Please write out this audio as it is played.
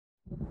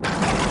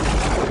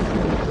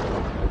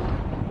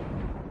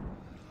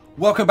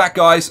Welcome back,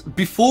 guys.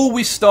 Before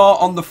we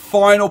start on the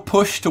final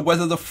push to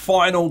weather the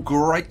final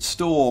great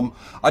storm,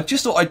 I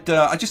just thought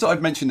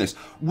I'd mention this.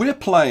 We're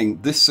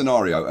playing this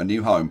scenario, A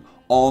New Home,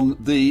 on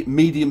the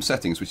medium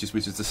settings, which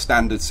is the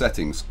standard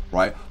settings,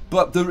 right?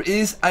 But there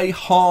is a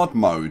hard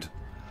mode.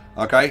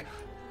 Okay.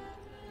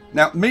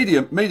 Now,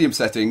 medium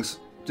settings.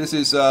 This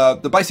is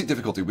the basic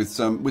difficulty with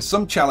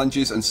some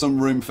challenges and some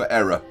room for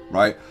error,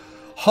 right?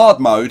 Hard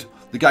mode.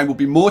 The game will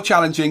be more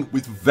challenging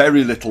with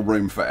very little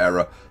room for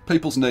error.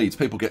 People's needs.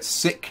 People get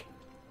sick.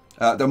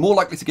 They're more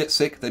likely to get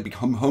sick. They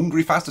become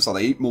hungry faster, so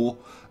they eat more.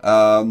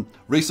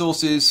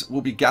 Resources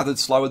will be gathered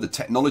slower. The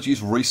technology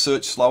is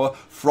researched slower.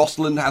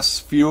 Frostland has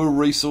fewer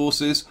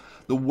resources.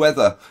 The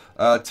weather.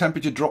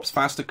 Temperature drops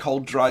faster.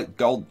 Cold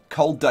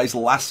days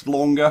last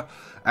longer.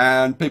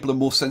 And people are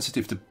more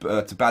sensitive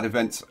to bad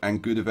events,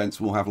 and good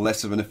events will have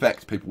less of an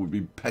effect. People will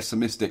be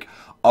pessimistic.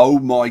 Oh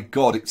my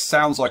god, it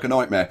sounds like a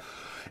nightmare.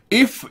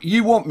 If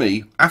you want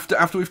me,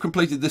 after we've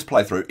completed this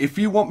playthrough, if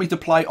you want me to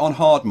play on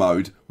hard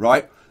mode,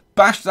 right,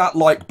 bash that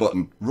like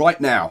button right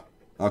now,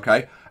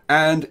 okay?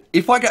 And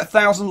if I get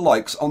 1,000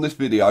 likes on this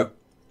video,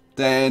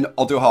 then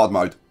I'll do a hard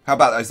mode. How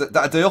about that? Is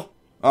that a deal?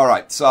 All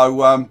right,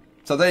 so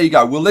there you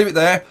go. We'll leave it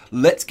there.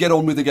 Let's get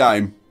on with the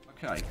game.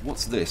 Okay,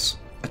 what's this?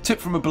 A tip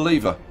from a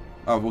believer.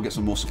 Oh, we'll get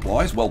some more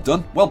supplies. Well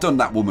done. Well done,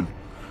 that woman.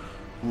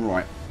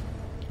 Right.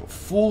 Got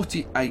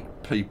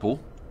 48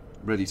 people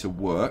ready to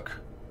work.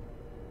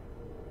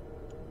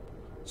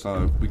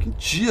 So we can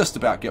just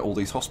about get all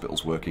these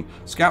hospitals working.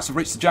 Scouts have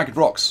reached the jagged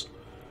rocks.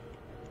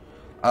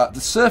 The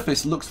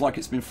surface looks like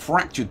it's been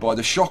fractured by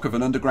the shock of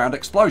an underground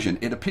explosion.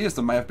 It appears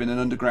there may have been an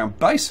underground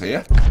base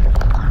here.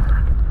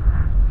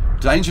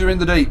 Danger in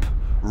the deep.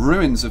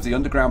 Ruins of the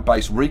underground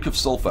base reek of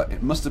sulphur.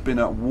 It must have been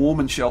a warm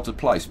and sheltered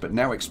place, but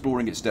now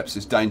exploring its depths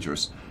is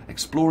dangerous.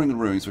 Exploring the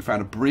ruins, we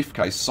found a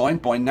briefcase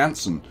signed by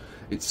Nansen.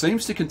 It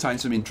seems to contain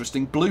some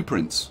interesting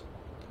blueprints.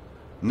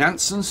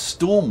 Nansen's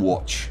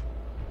Stormwatch.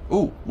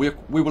 Oh, we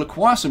will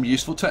acquire some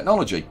useful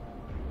technology.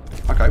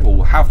 Okay, well,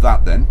 we'll have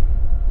that then.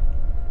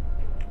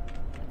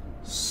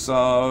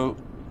 So,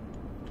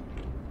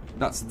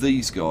 that's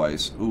these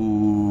guys.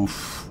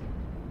 Oof.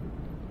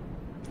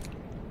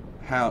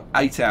 How?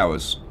 8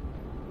 hours.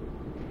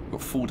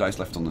 Got 4 days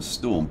left on the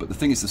storm, but the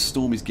thing is the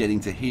storm is getting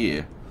to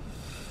here.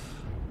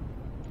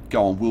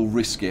 Go on, we'll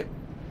risk it.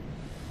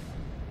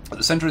 At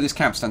the centre of this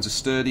camp stands a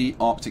sturdy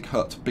Arctic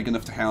hut, big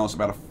enough to house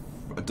about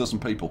a dozen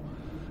people.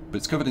 But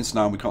it's covered in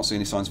snow and we can't see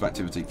any signs of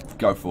activity.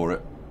 Go for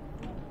it.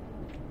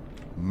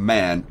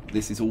 Man,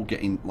 this is all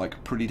getting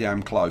like pretty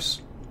damn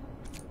close.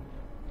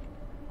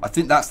 I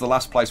think that's the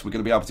last place we're going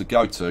to be able to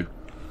go to.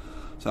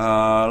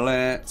 So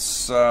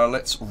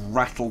let's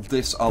rattle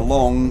this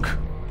along.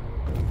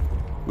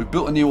 We've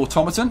built a new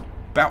automaton.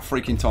 About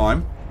freaking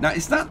time. Now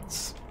is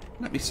that...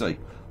 Let me see.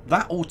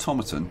 That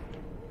automaton...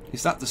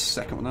 Is that the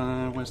second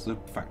one? No, where's the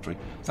factory?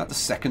 Is that the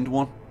second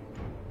one?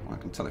 I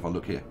can tell if I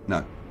look here.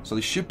 No. So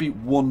there should be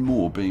one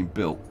more being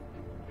built.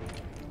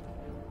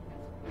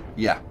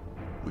 Yeah,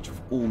 which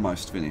we've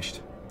almost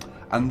finished.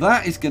 And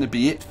that is going to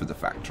be it for the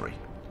factory.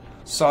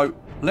 So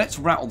let's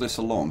rattle this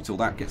along till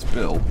that gets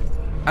built.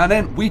 And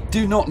then we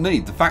do not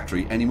need the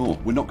factory anymore.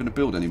 We're not going to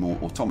build any more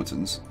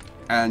automatons.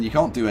 And you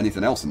can't do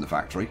anything else in the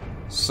factory.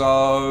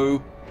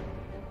 So...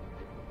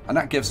 And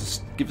that gives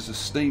us a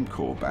steam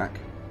core back.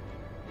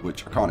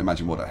 Which I can't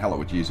imagine what the hell I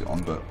would use it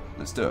on, but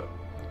let's do it.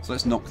 So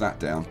let's knock that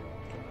down.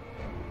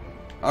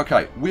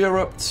 Okay, we're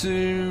up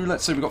to,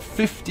 let's see, we've got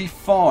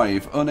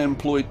 55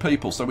 unemployed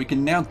people, so we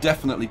can now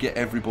definitely get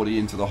everybody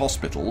into the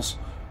hospitals.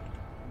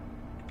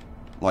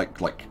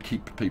 Like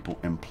keep people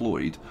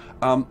employed.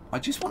 I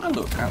just want to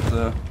look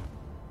at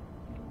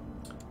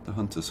the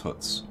hunters'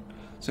 huts.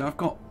 So I've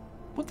got,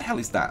 what the hell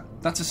is that?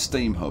 That's a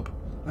steam hub.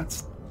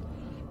 That's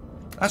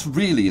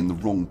really in the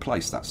wrong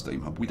place, that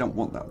steam hub. We don't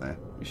want that there.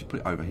 We should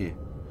put it over here.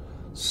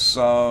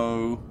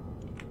 So,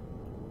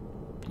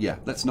 yeah,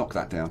 let's knock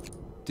that down.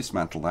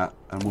 Dismantle that,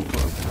 and we'll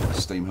put a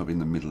steam hub in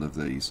the middle of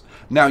these.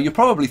 Now, you're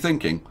probably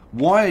thinking,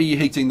 why are you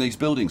heating these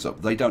buildings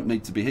up? They don't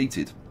need to be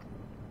heated.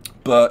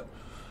 But,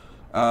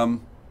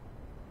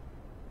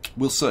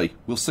 we'll see.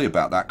 We'll see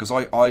about that, because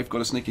I've got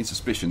a sneaking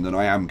suspicion that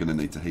I am going to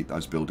need to heat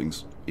those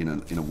buildings in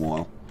a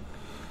while.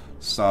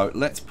 So,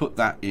 let's put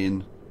that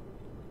in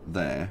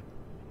there.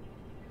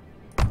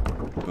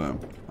 Boom.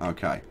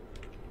 Okay.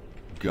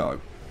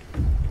 Go.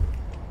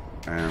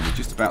 And we're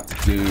just about to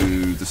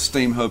do the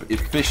steam hub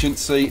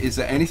efficiency. Is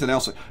there anything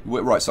else?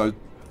 Right, so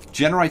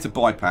generator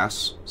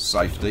bypass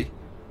safety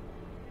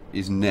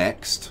is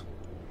next.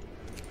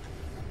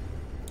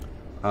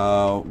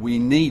 We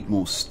need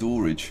more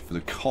storage for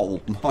the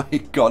coal. My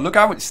god, look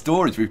how much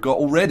storage we've got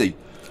already.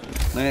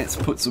 Let's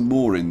put some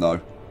more in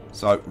though.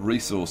 So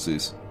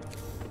resources.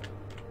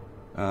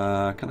 Can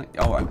I?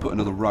 Oh, I can put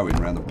another row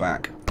in around the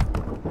back.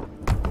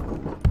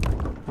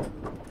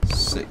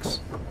 6.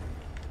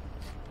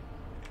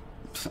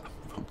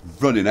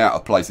 Running out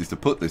of places to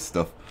put this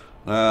stuff.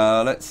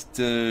 Let's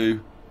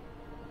do...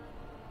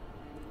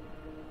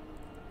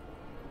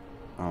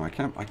 I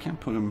can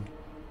put them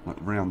like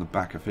round the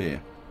back of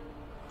here.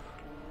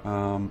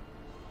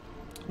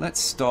 Let's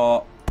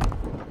start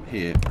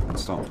here and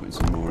start putting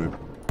some more in.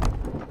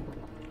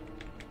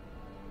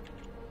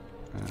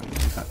 And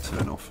let that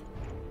turn off.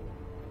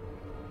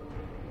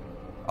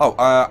 Oh,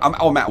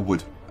 I'm out of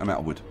wood. I'm out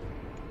of wood.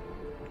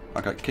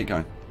 Okay, keep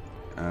going.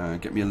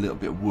 Get me a little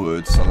bit of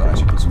wood so that I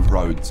actually put some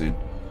roads in.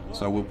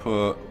 So we'll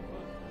put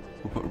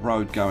a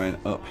road going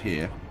up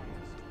here,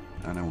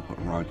 and then we'll put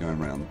a road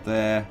going around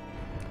there.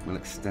 We'll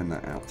extend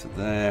that out to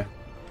there,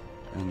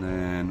 and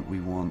then we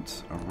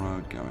want a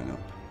road going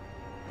up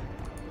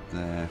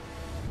there,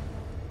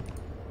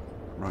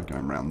 road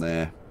going around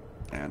there,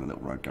 and a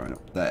little road going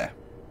up there.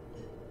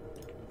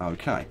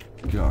 Okay,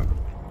 go.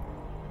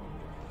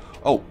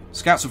 Oh,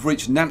 scouts have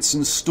reached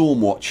Nansen's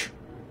Stormwatch.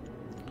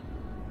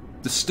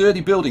 The sturdy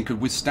building could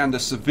withstand a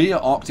severe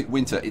Arctic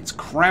winter. It's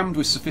crammed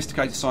with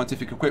sophisticated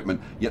scientific equipment,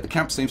 yet the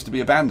camp seems to be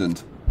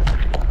abandoned.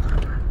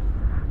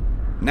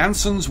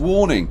 Nansen's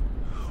warning.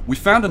 We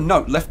found a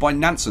note left by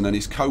Nansen and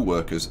his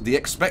co-workers. The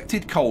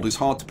expected cold is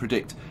hard to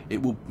predict.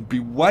 It will be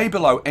way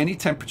below any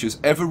temperatures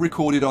ever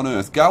recorded on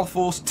Earth. Gale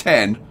Force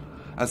 10,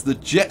 as the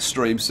jet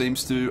stream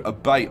seems to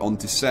abate on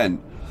descent.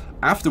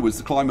 Afterwards,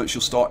 the climate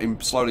shall start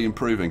slowly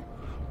improving.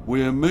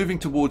 We're moving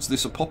towards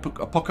this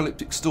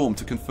apocalyptic storm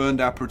to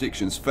confirm our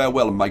predictions.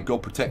 Farewell, and may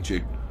God protect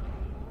you.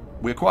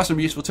 We acquire some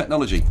useful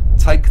technology.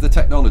 Take the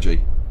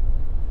technology.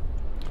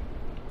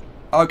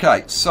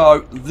 Okay,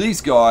 so these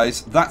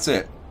guys, that's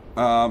it.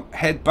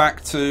 Head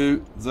back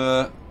to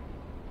the...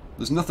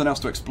 There's nothing else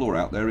to explore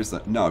out there, is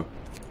there? No.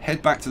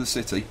 Head back to the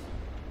city.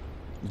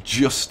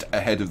 Just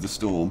ahead of the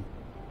storm.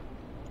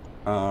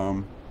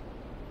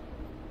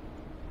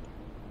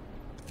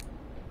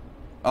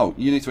 Oh,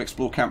 you need to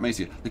explore Camp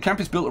Meteor. The camp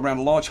is built around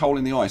a large hole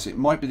in the ice. It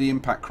might be the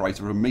impact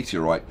crater of a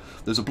meteorite.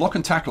 There's a block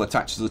and tackle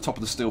attached to the top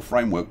of the steel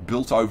framework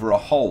built over a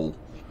hole.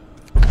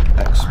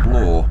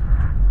 Explore.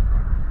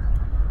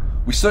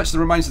 We searched the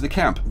remains of the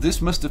camp. This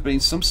must have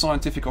been some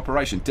scientific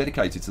operation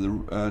dedicated to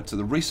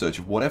the research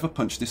of whatever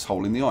punched this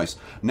hole in the ice.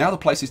 Now the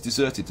place is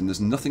deserted and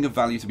there's nothing of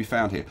value to be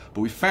found here.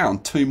 But we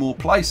found 2 more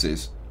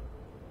places.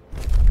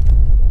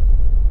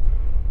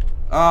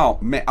 Oh,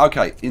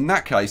 okay. In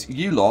that case,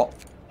 you lot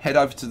head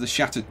over to the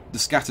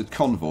scattered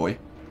convoy.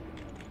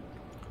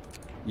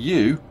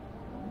 You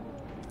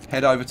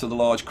head over to the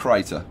large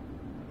crater.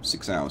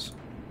 6 hours.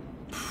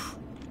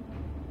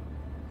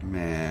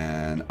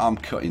 Man, I'm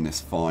cutting this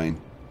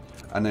fine.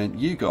 And then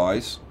you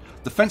guys,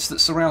 the fence that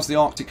surrounds the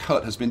Arctic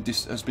hut has been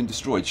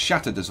destroyed,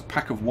 shattered as a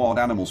pack of wild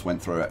animals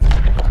went through it.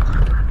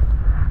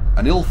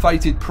 An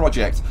ill-fated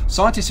project.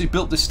 Scientists who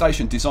built this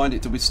station designed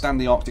it to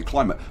withstand the Arctic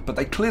climate, but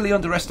they clearly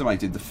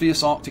underestimated the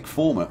fierce Arctic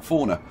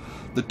fauna.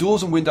 The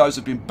doors and windows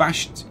have been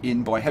bashed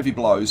in by heavy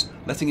blows,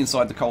 letting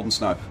inside the cold and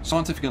snow.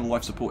 Scientific and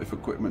life supportive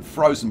equipment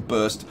froze and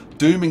burst,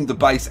 dooming the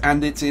base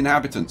and its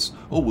inhabitants.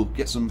 Oh, we'll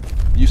get some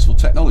useful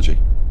technology.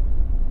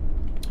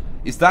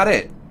 Is that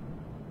it?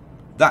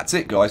 That's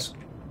it, guys.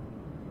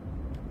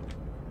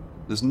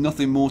 There's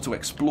nothing more to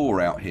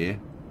explore out here.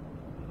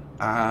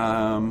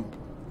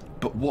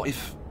 But what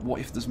if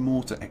there's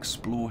more to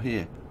explore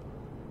here?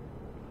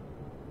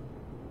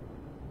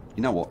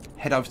 You know what?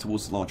 Head over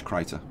towards the large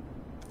crater,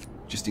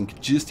 just in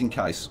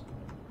case.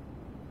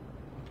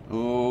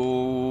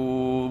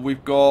 Oh,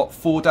 we've got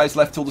 4 days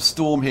left till the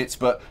storm hits,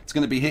 but it's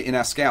going to be hitting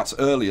our scouts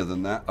earlier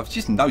than that. I've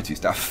just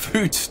noticed our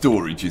food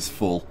storage is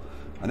full.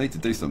 I need to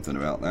do something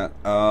about that.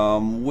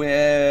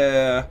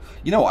 Where,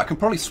 you know what? I can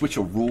probably switch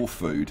a raw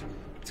food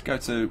to go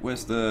to.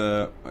 Where's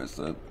the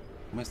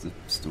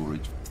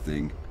storage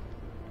thing?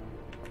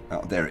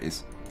 Oh, there it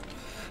is.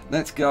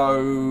 Let's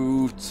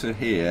go to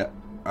here.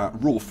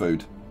 Raw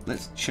food.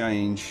 Let's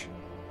change.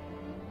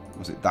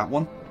 Was it that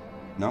one?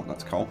 No,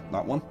 that's coal.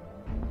 That one?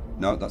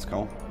 No, that's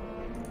coal.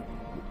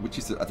 Which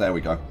is there we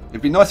go.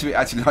 It'd be nice if it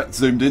actually like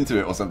zoomed into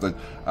it or something.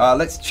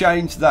 Let's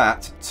change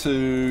that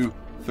to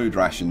food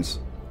rations.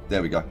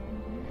 There we go.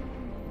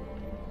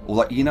 Or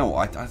like, you know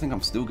what? I think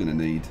I'm still going to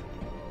need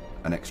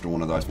an extra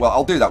one of those. Well,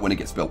 I'll do that when it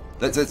gets built.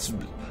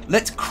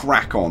 Let's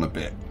crack on a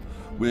bit.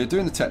 We're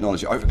doing the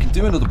technology. I can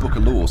do another book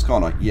of laws,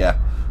 can't I? Yeah.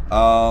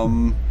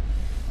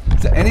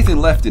 Is there anything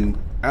left in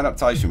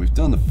adaptation? We've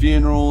done the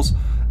funerals.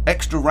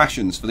 Extra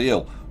rations for the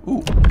ill.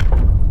 Ooh.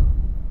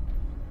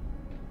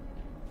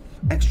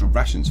 Extra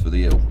rations for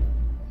the ill.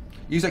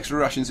 Use extra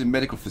rations in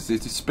medical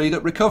facilities to speed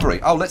up recovery.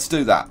 Oh, let's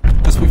do that.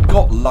 Because we've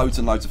got loads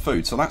and loads of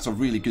food. So that's a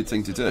really good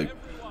thing to do.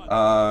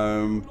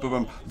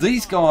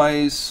 These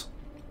guys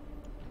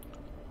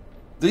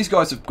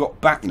have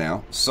got back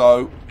now.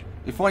 So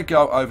if I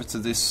go over to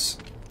this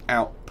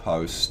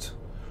outpost,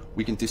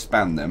 we can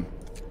disband them.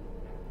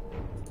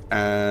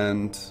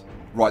 And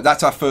right,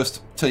 that's our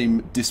first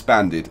team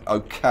disbanded.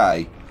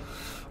 Okay.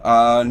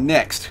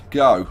 Next,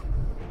 go.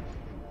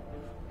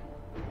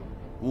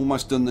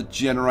 Almost done the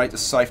generator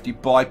safety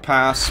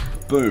bypass.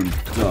 Boom,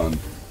 done.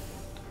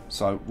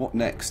 So what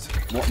next?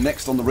 What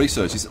next on the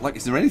research? Is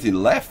there anything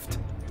left?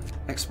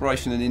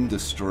 Exploration and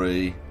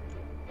industry.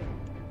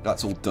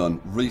 That's all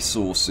done.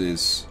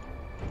 Resources.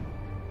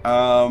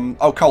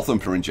 Oh, coal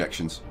thumper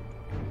injections.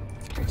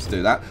 Let's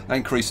do that. That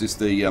increases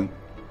the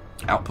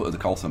output of the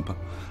coal thumper.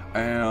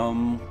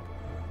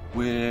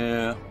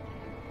 We're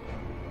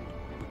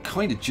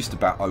kind of just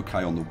about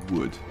okay on the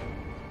wood.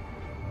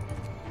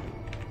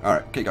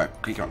 Alright, keep going,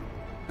 keep going.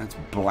 Let's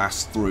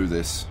blast through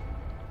this.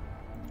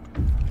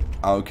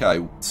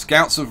 Okay,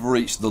 scouts have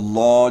reached the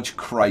large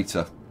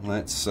crater.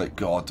 Let's see.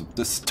 God,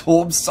 the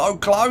storm's so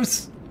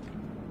close.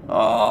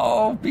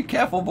 Oh, be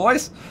careful,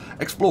 boys.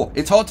 Explore.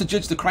 It's hard to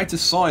judge the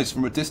crater's size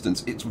from a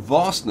distance. Its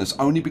vastness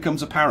only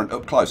becomes apparent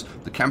up close.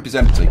 The camp is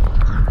empty.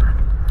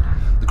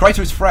 The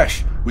crater is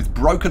fresh, with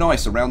broken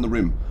ice around the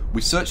rim.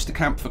 We searched the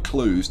camp for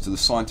clues to the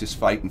scientist's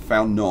fate and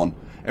found none.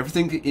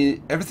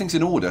 Everything's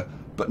in order,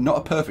 but not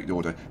a perfect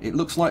order. It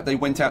looks like they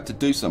went out to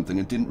do something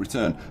and didn't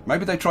return.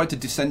 Maybe they tried to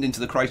descend into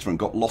the crater and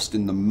got lost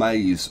in the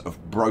maze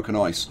of broken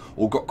ice,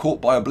 or got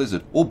caught by a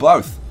blizzard, or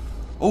both.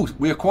 Oh,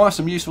 we acquire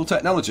some useful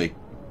technology.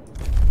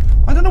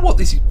 I don't know what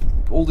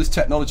all this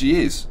technology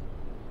is.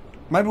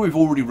 Maybe we've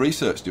already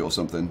researched it or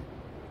something.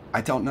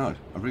 I don't know.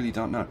 I really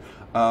don't know.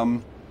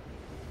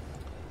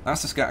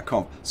 That's the scatter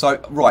conf.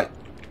 So, right.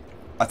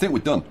 I think we're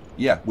done.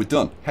 Yeah, we're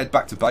done. Head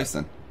back to base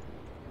then.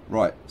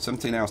 Right,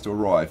 17 hours to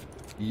arrive.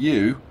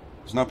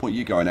 There's no point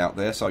you going out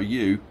there, so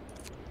you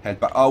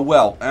head back. Oh,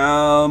 well,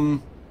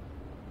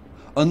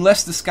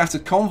 unless the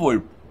scattered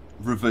convoy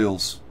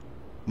reveals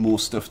more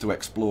stuff to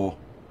explore.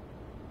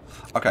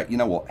 Okay, you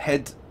know what?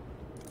 Head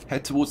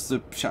towards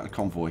the shattered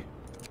convoy,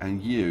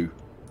 and you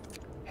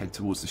head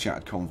towards the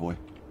shattered convoy.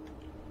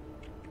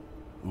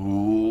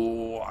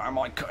 Ooh, am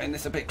I cutting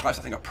this a bit close?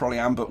 I think I probably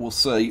am, but we'll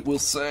see. We'll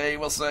see.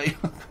 We'll see.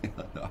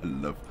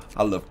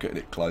 I love cutting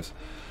it close.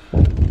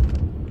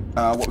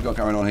 What we got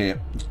going on here?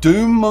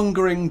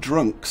 Doom-mongering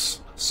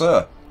drunks.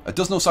 Sir, a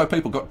dozen or so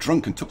people got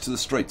drunk and took to the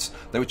streets.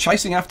 They were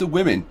chasing after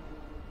women.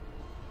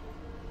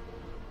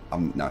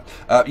 No.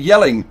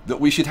 Yelling that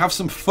we should have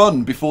some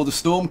fun before the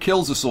storm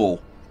kills us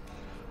all.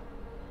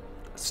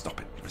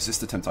 Stop it.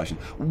 Resist the temptation.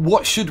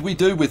 What should we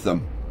do with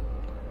them?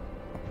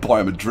 Buy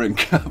them a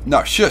drink.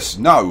 No, shush,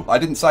 no, I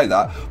didn't say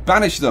that.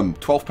 Banish them.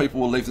 12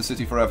 people will leave the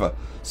city forever.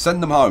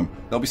 Send them home.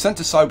 They'll be sent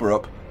to sober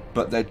up,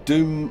 but their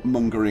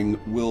doom-mongering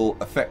will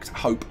affect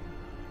hope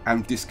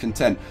and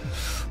discontent.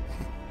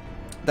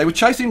 They were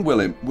chasing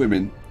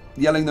women,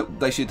 yelling that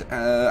they should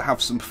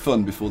have some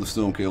fun before the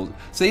storm killed.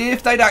 See,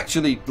 if they'd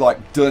actually,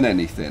 like, done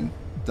anything,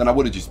 then I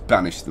would have just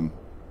banished them.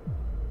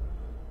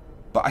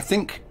 But I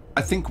think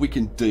we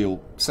can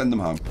deal. Send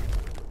them home.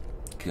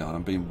 God,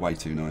 I'm being way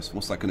too nice.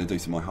 What's that going to do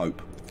to my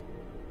hope?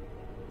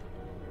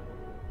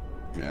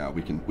 Yeah,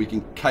 we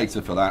can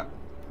cater for that.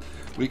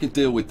 We can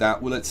deal with that.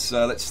 Well,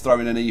 let's throw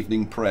in an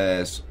evening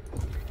prayers.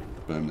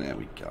 Boom, there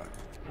we go.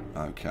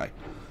 Okay,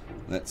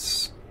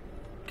 let's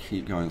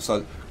keep going.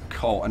 So,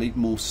 coal. I need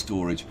more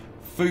storage.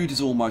 Food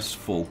is almost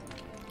full.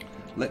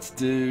 Let's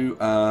do.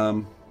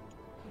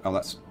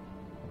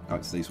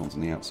 It's these ones on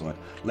the outside.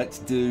 Let's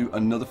do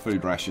another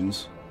food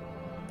rations,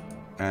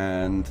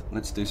 and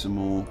let's do some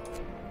more.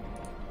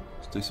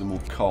 Let's do some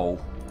more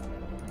coal.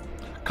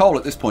 Coal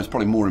at this point is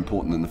probably more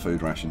important than the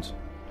food rations.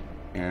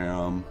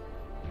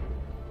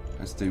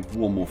 Let's do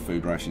one more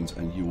food rations,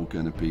 and you are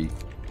going to be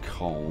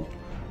coal.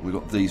 We've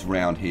got these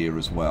round here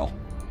as well,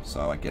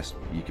 so I guess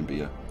you can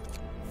be a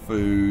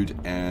food,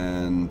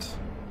 and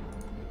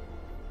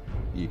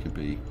you can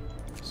be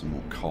some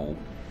more coal,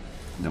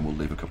 and then we'll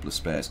leave a couple of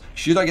spares.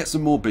 Should I get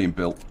some more being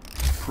built?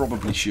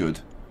 Probably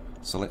should.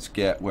 So let's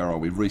get, where are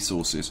we?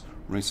 Resources,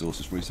 resource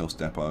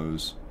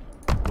depots.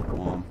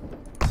 1,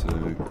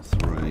 2,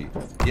 3.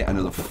 Yet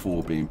another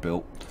 4 being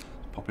built.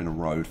 Pop in a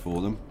road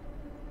for them.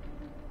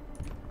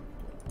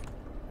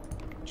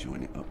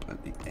 Join it up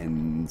at the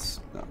ends.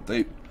 That'll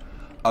do.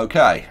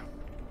 Okay.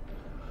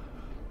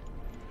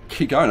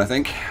 Keep going, I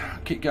think.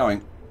 Keep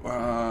going.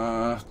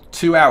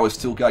 2 hours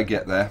till I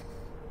get there.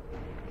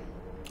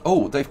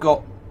 Oh, they've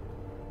got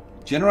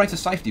generator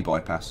safety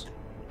bypass.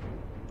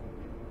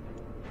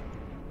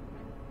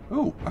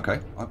 Oh,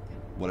 okay.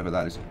 Whatever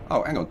that is.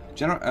 Oh, hang on.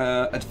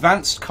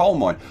 Advanced coal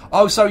mine.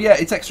 Oh, so yeah,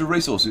 it's extra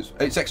resources.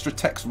 It's extra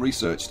techs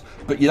researched,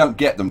 but you don't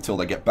get them till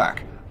they get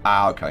back.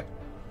 Ah, okay.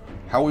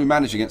 How will we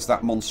manage against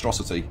that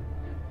monstrosity?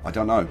 I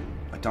don't know.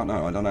 I don't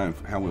know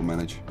how we'll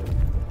manage.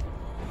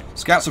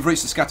 Scouts have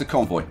reached the scattered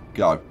convoy.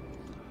 Go.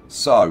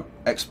 So,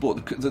 explore.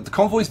 The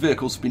convoy's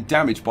vehicles have been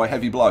damaged by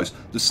heavy blows.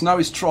 The snow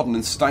is trodden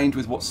and stained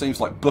with what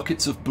seems like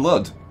buckets of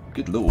blood.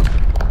 Good lord.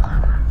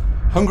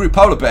 Hungry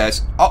polar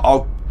bears.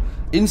 Uh-oh.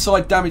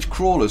 Inside damaged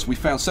crawlers, we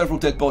found several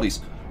dead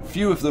bodies.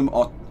 Few of them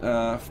are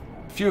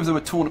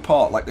torn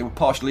apart like they were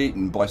partially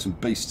eaten by some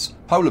beasts.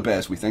 Polar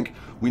bears, we think.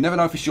 We never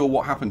know for sure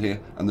what happened here,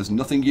 and there's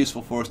nothing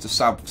useful for us to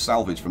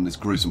salvage from this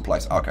gruesome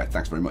place. Okay,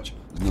 thanks very much.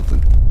 There's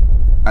nothing.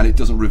 And it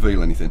doesn't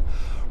reveal anything.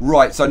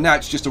 Right, so now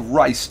it's just a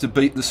race to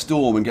beat the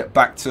storm and get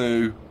back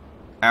to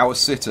our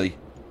city.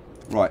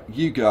 Right,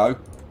 you go.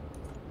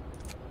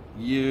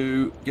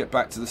 You get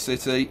back to the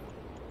city.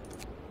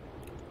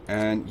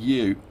 And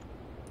you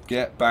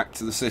get back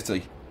to the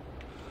city.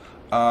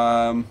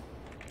 Now,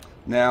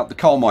 the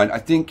coal mine. I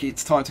think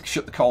it's time to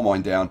shut the coal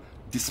mine down.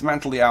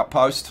 Dismantle the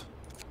outpost.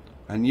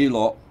 And you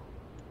lot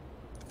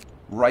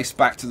race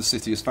back to the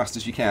city as fast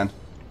as you can.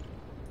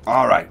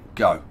 Alright,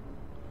 go.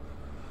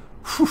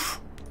 Whew.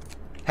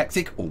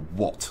 Hectic or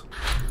what?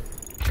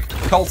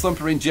 Coal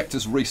thumper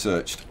injectors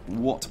researched.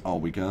 What are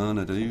we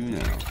gonna do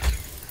now?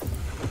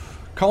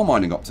 Coal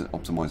mining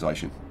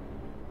optimization.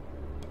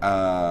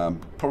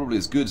 Probably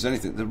as good as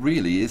anything. There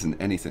really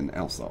isn't anything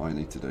else that I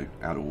need to do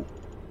at all.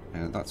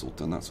 Yeah, that's all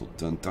done. That's all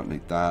done. Don't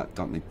need that.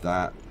 Don't need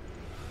that.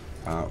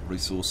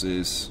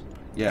 Resources.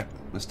 Yeah,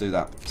 let's do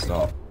that.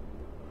 Start.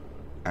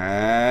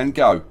 And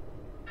go.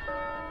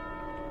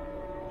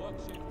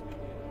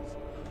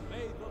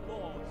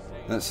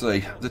 Let's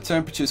see. The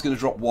temperature is going to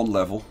drop 1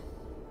 level.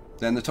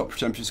 Then the top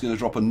temperature is going to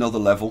drop another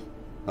level.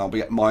 That'll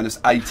be at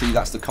 -80.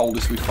 That's the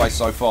coldest we've faced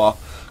so far.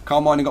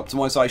 Coal mining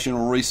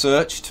optimization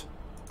researched.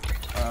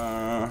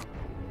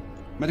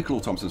 Medical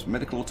automatons.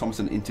 Medical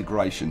automaton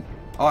integration.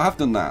 Oh, I have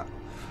done that.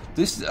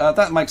 This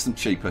that makes them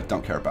cheaper.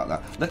 Don't care about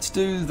that. Let's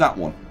do that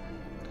one.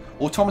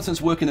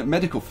 Automatons working at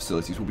medical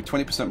facilities will be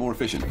 20% more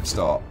efficient.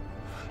 Start.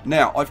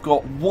 Now, I've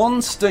got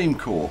 1 steam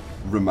core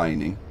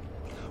remaining,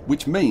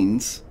 which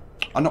means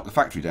I knocked the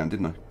factory down,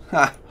 didn't I?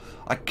 Ha!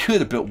 I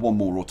could have built 1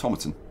 more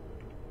automaton.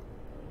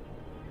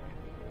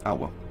 Oh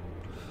well.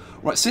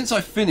 Right, since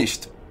I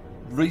finished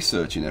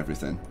researching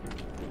everything,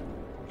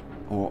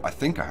 or I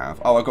think I have.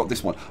 Oh, I got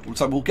this one.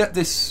 So we'll get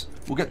this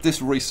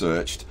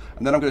researched,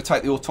 and then I'm going to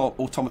take the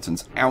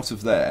automatons out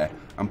of there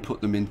and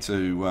put them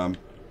into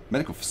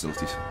medical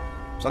facilities.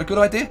 Is that a good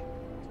idea?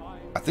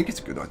 I think it's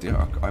a good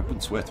idea. I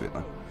wouldn't swear to it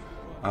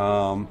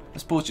though.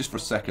 Let's pause just for a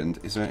second.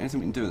 Is there anything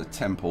we can do at the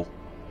temple?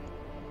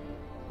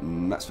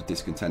 That's for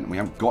discontent. We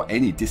haven't got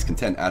any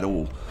discontent at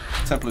all.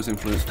 Temple has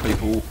influenced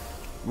people.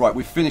 Right,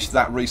 we've finished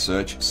that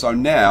research. So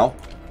now,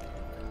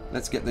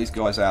 let's get these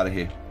guys out of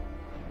here.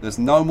 There's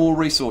no more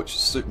research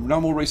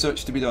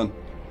to be done.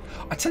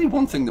 I tell you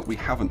one thing that we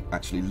haven't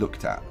actually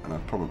looked at, and I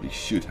probably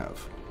should have.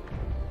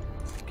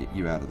 Get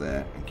you out of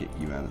there and get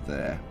you out of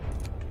there.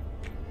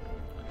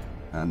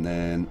 And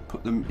then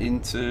put them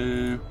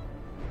into...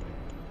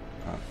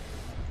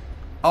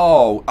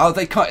 Oh,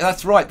 they can't.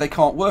 That's right. They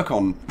can't work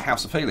on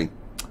House of Healing.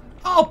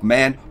 Oh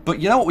man! But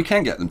you know what we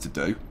can get them to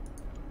do?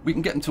 We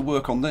can get them to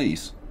work on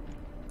these.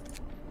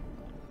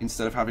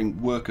 Instead of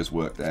having workers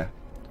work there,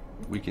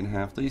 we can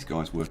have these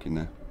guys working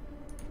there.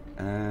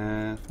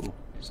 And 4.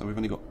 So we've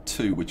only got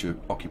 2 which are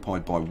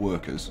occupied by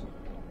workers.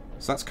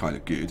 So that's kind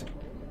of good.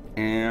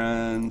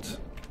 And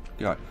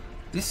yeah,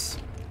 this.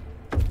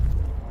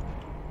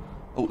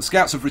 Oh, the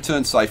scouts have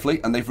returned safely,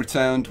 and they've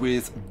returned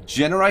with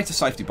generator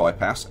safety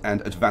bypass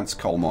and advanced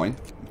coal mine,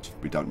 which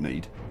we don't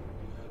need.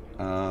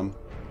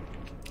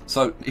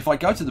 So if I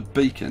go to the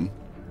beacon,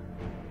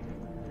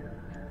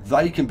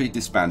 they can be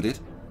disbanded.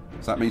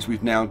 So that means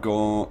we've now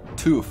got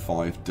 2 of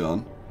 5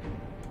 done.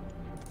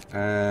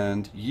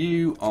 And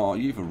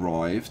you've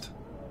arrived.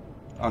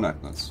 Oh no,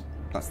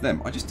 that's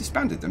them. I just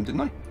disbanded them,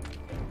 didn't I?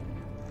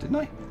 Didn't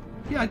I?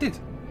 Yeah, I did.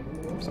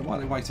 So why are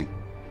they waiting?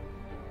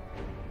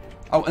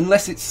 Oh,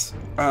 unless it's,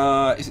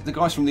 is it the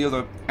guys from the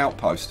other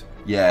outpost?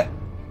 Yeah,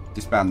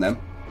 disband them.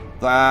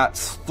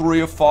 That's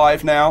 3 of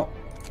 5 now.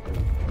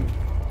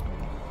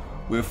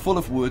 We're full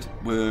of wood.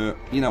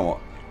 You know what?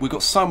 We've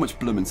got so much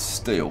blooming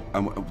steel,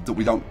 and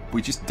that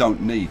we just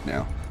don't need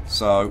now.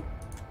 So,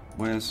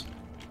 why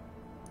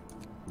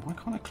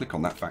can't I click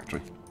on that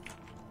factory?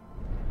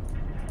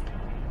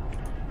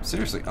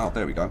 Seriously? Oh,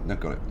 there we go. Now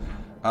got it.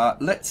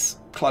 Let's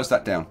close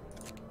that down.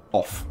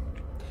 Off.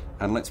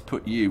 And let's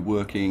put you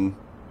working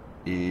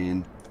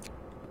in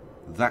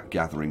that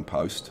gathering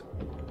post.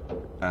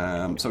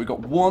 So we've got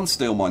 1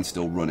 steel mine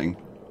still running,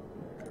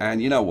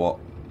 and you know what,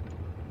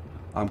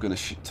 I'm going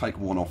to take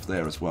 1 off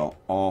there as well.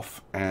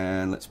 Off,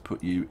 and let's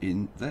put you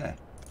in there.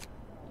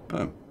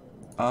 Boom.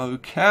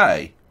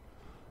 Okay,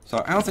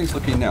 so how are things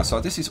looking now? So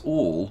this is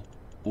all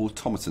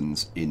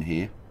automatons in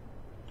here.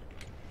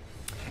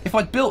 If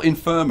I'd built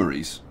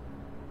infirmaries,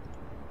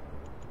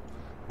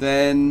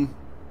 then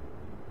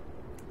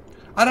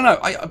I don't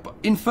know.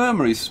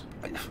 Infirmaries,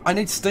 I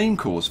need steam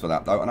cores for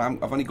that though, and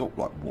I've only got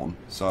like 1,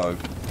 so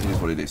it is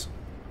what it is.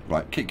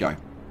 Right, keep going,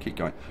 keep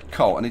going.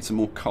 Coal, I need some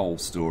more coal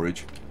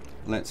storage.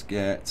 Let's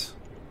get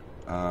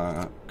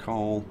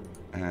coal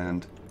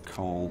and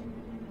coal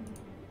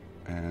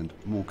and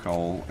more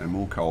coal and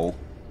more coal.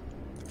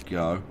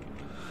 Go.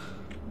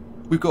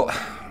 We've got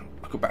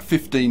about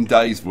 15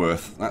 days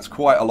worth. That's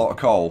quite a lot of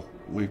coal.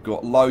 We've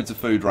got loads of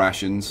food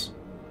rations,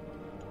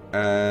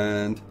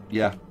 and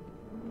yeah,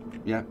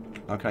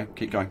 okay,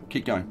 keep going,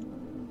 keep going.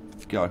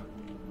 Go.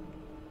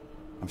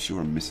 I'm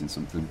sure I'm missing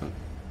something, but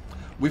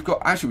we've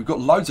got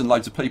loads and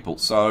loads of people.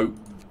 So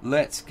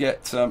let's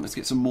get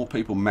some more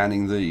people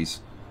manning these.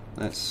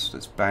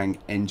 Let's bang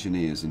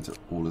engineers into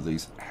all of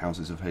these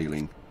houses of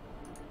healing.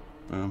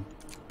 Boom,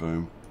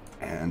 boom,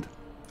 and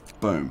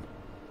boom.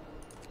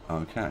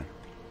 Okay.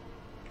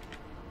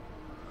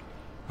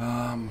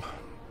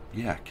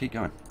 Yeah, keep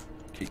going,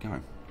 keep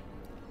going.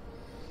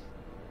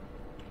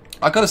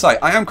 I've got to say,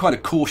 I am kind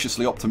of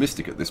cautiously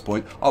optimistic at this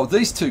point. Oh,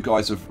 these 2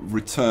 guys have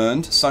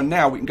returned, so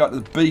now we can go to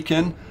the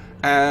beacon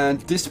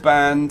and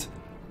disband,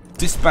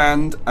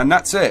 and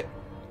that's it.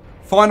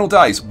 Final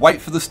days.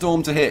 Wait for the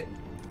storm to hit.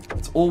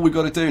 That's all we've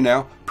got to do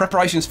now.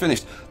 Preparation's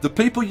finished. The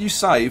people you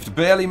saved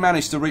barely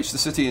managed to reach the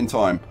city in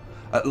time.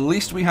 At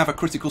least we have a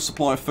critical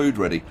supply of food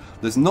ready.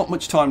 There's not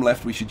much time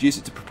left. We should use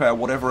it to prepare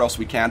whatever else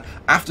we can.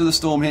 After the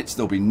storm hits,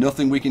 there'll be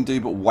nothing we can do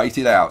but wait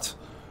it out.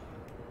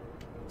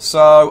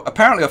 So,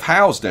 apparently I've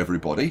housed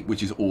everybody,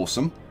 which is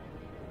awesome.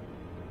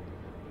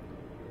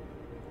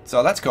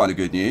 So that's kind of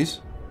good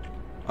news.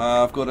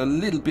 I've got a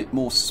little bit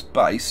more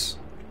space.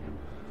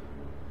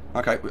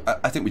 Okay,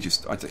 I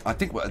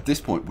think at this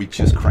point we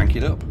just crank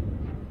it up.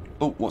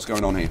 Oh, what's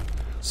going on here?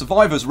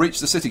 Survivors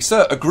reached the city.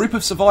 Sir, a group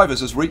of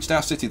survivors has reached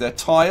our city. They're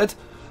tired.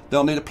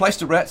 They'll need a place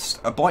to rest,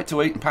 a bite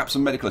to eat, and perhaps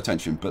some medical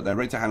attention. But they're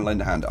ready to lend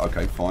a hand.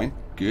 Okay, fine.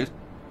 Good.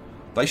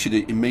 They should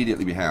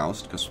immediately be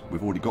housed, because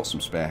we've already got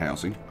some spare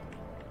housing.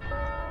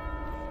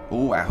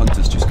 Oh, our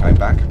hunters just came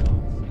back.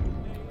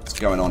 What's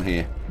going on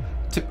here?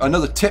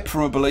 Another tip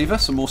from a believer.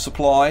 Some more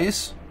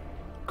supplies.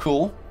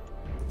 Cool.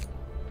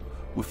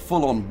 We're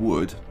full on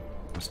wood.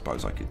 I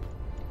suppose I could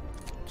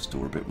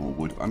store a bit more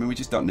wood. I mean, we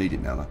just don't need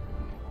it now, though.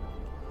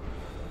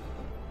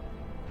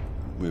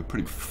 We're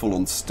pretty full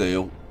on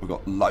steel. We've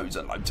got loads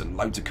and loads and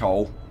loads of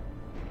coal.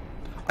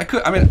 I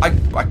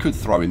could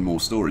throw in more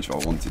storage if I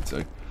wanted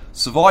to.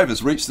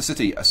 Survivors reached the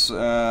city.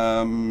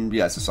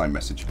 Yeah, it's the same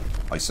message.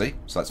 I see.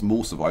 So that's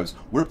more survivors.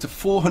 We're up to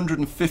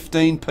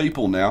 415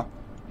 people now.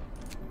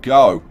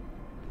 Go.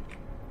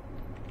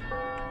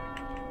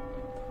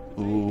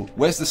 Ooh,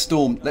 where's the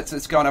storm?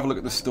 Let's go and have a look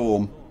at the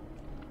storm.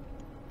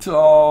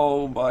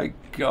 Oh my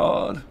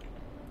god.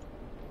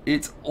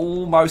 It's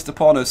almost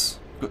upon us.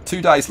 Got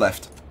 2 days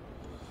left.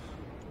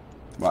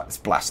 Right, let's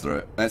blast through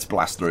it. Let's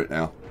blast through it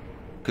now.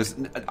 Because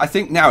I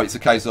think now it's a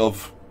case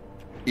of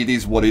it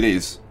is what it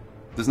is.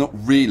 There's not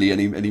really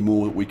any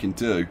more that we can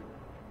do.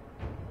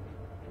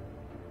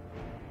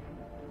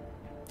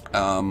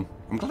 I'm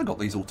glad I got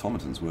these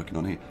automatons working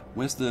on here.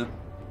 Where's the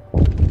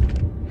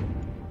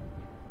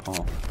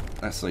path?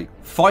 Let's see.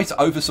 Fight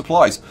over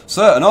supplies.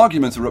 Sir, an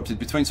argument erupted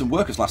between some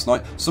workers last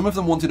night. Some of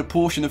them wanted a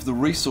portion of the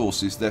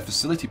resources their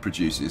facility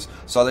produces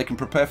so they can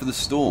prepare for the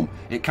storm.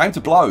 It came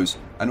to blows,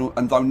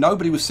 and though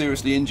nobody was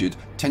seriously injured,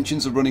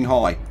 tensions are running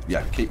high.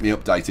 Yeah, keep me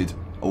updated,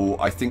 or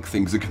I think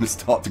things are going to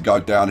start to go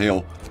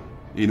downhill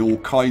in all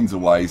kinds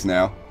of ways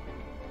now.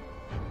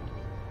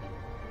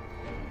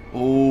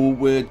 Oh,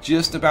 we're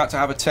just about to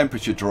have a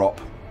temperature drop.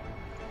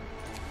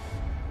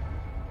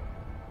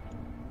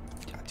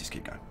 Yeah, just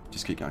keep going.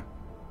 Just keep going.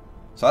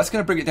 So that's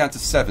going to bring it down to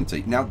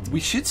 70. Now, we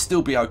should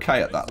still be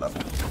okay at that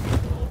level.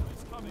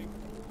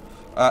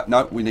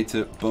 No, we need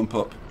to bump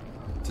up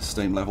to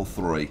steam level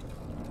 3.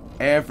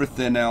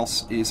 Everything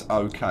else is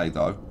okay,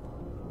 though.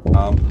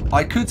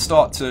 I could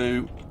start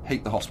to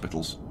heat the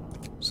hospitals.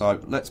 So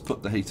let's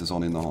put the heaters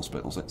on in the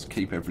hospitals. Let's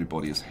keep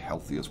everybody as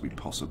healthy as we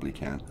possibly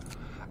can.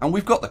 And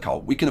we've got the coal.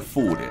 We can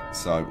afford it.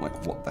 So,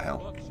 like, what the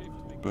hell?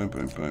 Boom,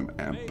 boom, boom,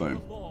 and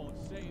boom.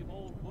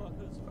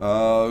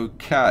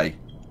 Okay.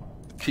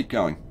 Keep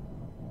going.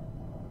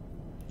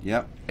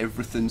 Yep,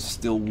 everything's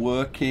still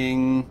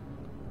working.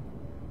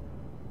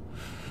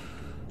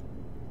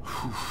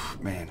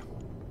 Whew, man.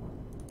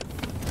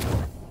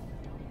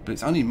 But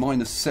it's only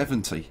minus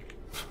 70.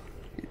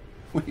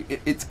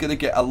 It's going to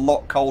get a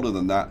lot colder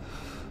than that.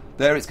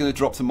 There it's going to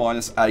drop to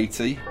minus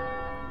 80.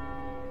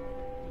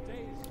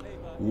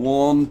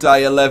 1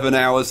 day, 11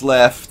 hours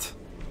left.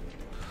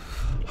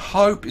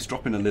 Hope it's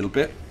dropping a little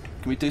bit.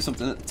 Can we do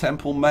something at the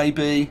temple,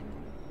 maybe?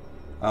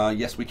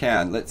 Yes, we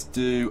can. Let's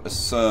do a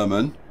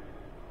sermon.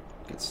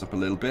 Gets us up a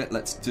little bit.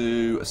 Let's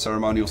do a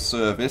ceremonial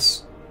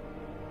service.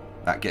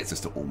 That gets us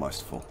to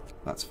almost full.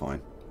 That's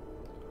fine.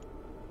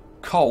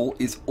 Coal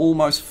is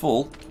almost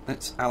full.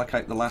 Let's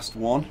allocate the last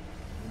one.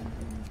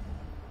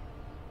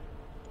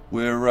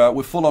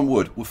 We're full on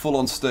wood. We're full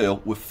on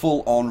steel. We're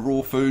full on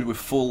raw food. We're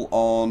full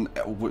on.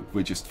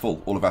 We're just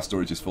full. All of our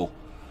storage is full.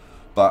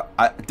 But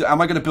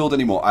am I going to build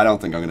any more? I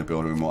don't think I'm going to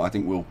build any more. I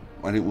think we'll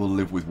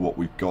live with what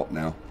we've got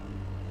now.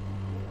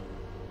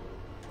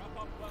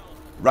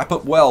 Wrap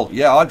up well.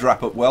 Yeah, I'd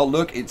wrap up well.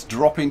 Look, it's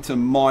dropping to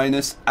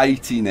minus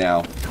 80 now.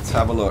 Let's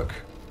have a look.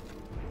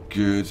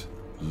 Good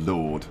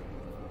Lord.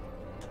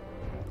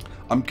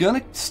 I'm going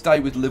to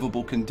stay with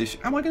livable condition.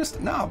 Am I going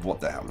to... No,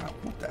 what the hell? No,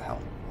 what the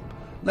hell?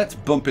 Let's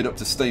bump it up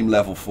to steam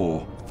level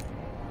 4.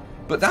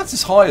 But that's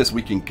as high as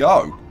we can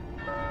go.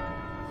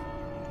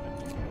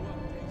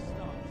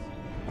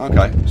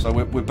 Okay, so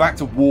we're back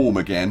to warm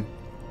again.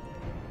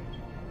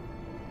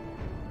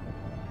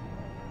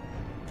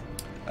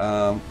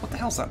 What the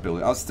hell's that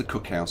building? Oh, it's the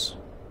cookhouse.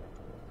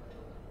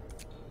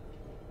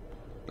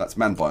 That's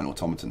manned by an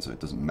automaton, so it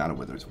doesn't matter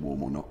whether it's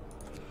warm or not.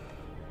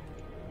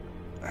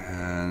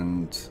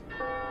 And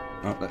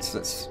oh,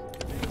 let's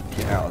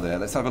get out of there.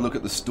 Let's have a look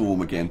at the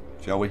storm again,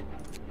 shall we?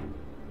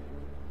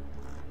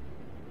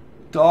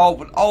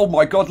 Oh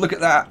my God! Look at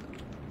that.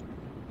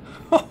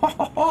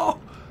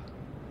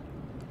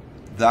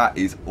 That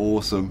is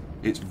awesome.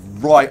 It's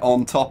right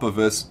on top of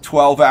us.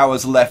 12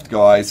 hours left,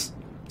 guys,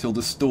 till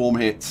the storm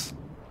hits.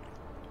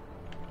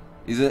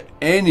 Is there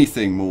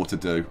anything more to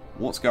do?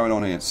 What's going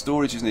on here?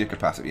 Storage is near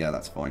capacity. Yeah,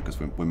 that's fine because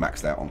we're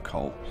maxed out on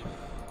coal.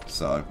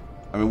 So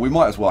I mean, we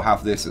might as well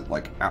have this at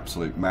like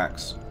absolute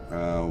max,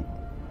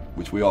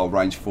 which we are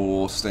range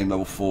 4, steam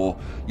level 4.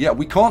 Yeah,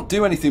 we can't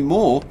do anything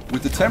more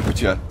with the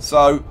temperature.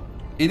 So,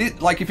 it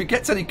is like if it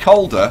gets any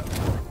colder,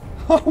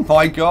 oh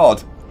my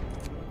god.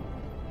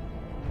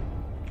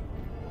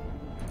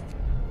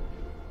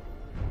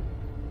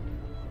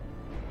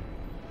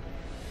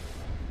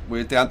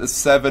 We're down to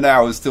 7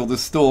 hours till the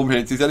storm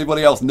hits. Is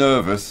anybody else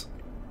nervous?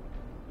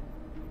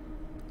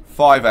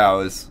 5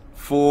 hours.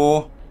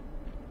 4,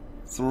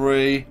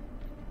 3,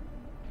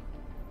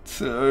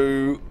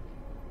 2.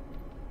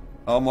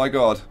 Oh my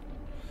god.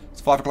 It's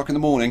 5 o'clock in the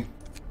morning.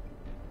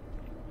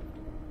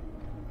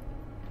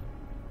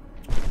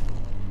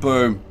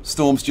 Boom.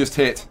 Storm's just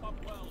hit.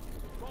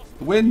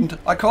 The wind.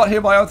 I can't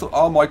hear my own thought.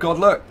 Oh my god,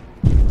 look.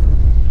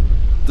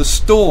 The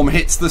storm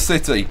hits the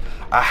city.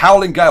 A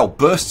howling gale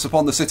bursts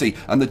upon the city,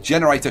 and the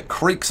generator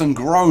creaks and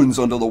groans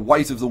under the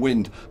weight of the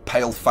wind.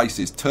 Pale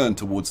faces turn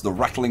towards the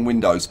rattling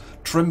windows.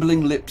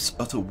 Trembling lips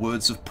utter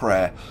words of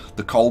prayer.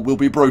 The cold will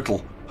be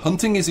brutal.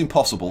 Hunting is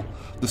impossible.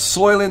 The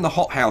soil in the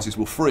hothouses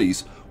will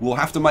freeze. We'll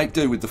have to make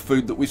do with the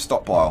food that we've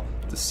stockpiled.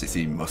 The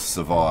city must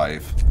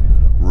survive.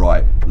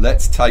 Right,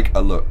 let's take a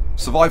look.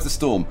 Survive the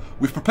storm.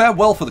 We've prepared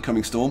well for the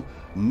coming storm.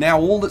 Now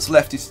all that's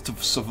left is to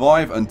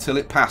survive until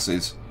it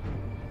passes.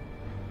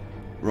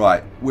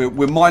 Right,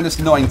 we're minus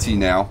 90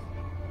 now,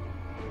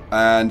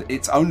 and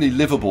it's only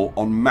livable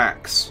on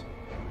max.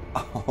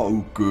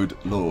 Oh, good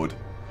lord.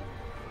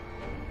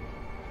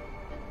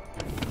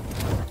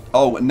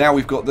 Oh, and now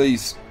we've got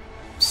these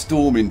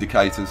storm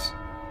indicators.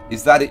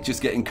 Is that it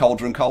just getting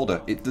colder and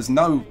colder? There's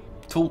no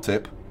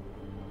tooltip.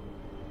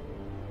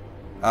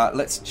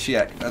 Let's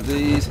check. Are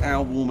these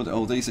how warm?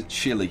 Oh, these are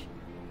chilly.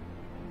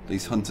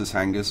 These hunters'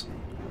 hangars.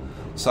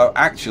 So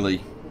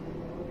actually,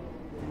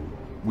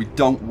 we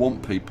don't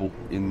want people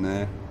in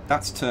there.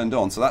 That's turned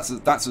on, so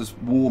that's as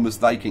warm as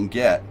they can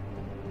get.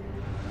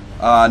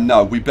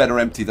 No, we better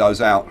empty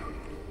those out.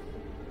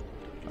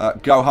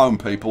 Go home,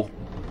 people.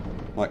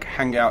 Like,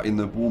 hang out in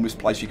the warmest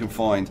place you can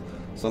find.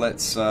 So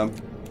let's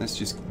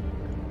just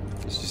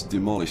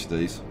demolish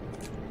these.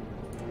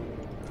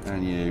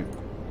 And you.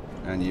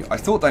 I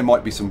thought they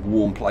might be some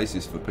warm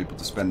places for people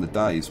to spend the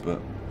days, but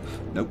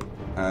nope.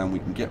 And we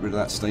can get rid of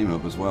that steam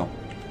hub as well.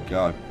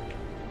 Go.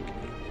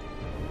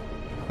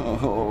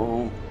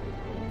 Oh,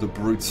 the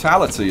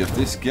brutality of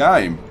this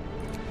game.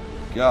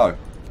 Go.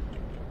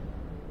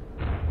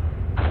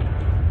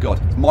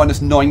 God, it's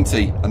minus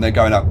 90 and they're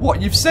going out.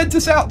 What, you've sent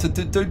us out to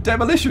do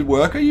demolition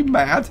work? Are you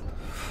mad?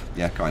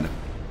 Yeah, kind of.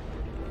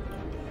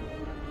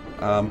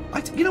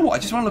 You know what, I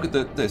just want to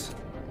look at this.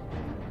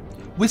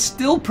 We're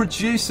still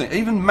producing,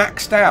 even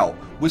maxed out,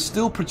 we're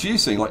still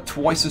producing like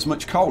twice as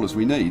much coal as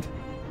we need.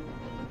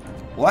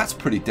 Well, that's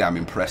pretty damn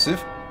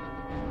impressive.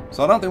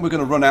 So I don't think we're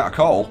going to run out of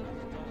coal.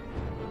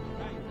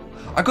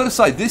 I've got to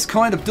say, this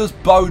kind of does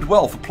bode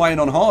well for playing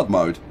on hard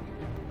mode.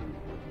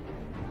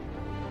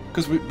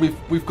 Because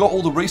we've got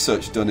all the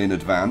research done in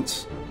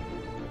advance.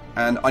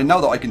 And I know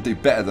that I can do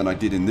better than I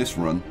did in this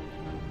run.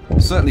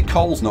 Certainly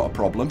coal's not a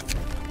problem.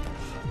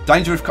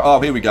 Danger of... Oh,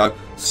 here we go.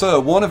 Sir,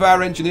 one of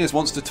our engineers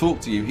wants to talk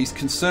to you. He's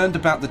concerned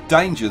about the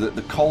danger that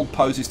the cold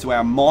poses to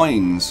our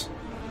mines.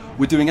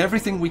 We're doing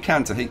everything we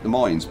can to heat the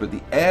mines, but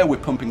the air we're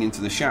pumping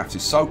into the shafts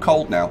is so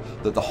cold now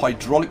that the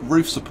hydraulic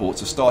roof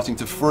supports are starting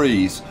to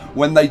freeze.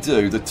 When they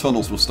do, the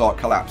tunnels will start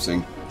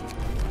collapsing.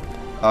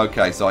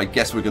 Okay, so I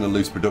guess we're going to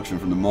lose production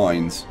from the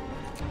mines.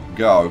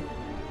 Go.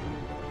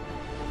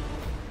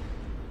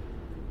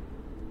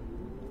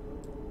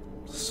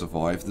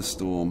 Survive the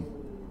storm.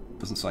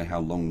 Doesn't say how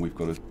long we've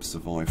got to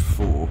survive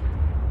for.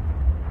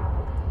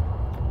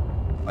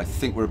 I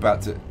think we're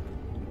about to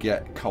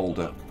get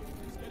colder.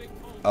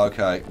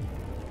 Okay.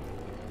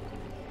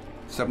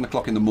 7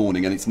 o'clock in the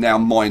morning and it's now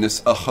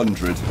minus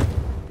 100.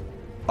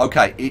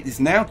 Okay, it is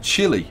now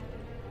chilly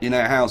in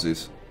our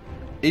houses,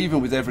 even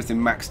with everything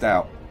maxed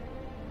out.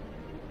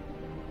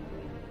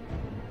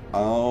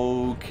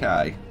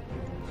 Okay.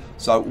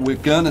 So we're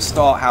going to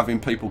start having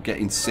people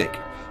getting sick.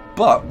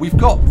 But we've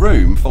got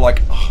room for like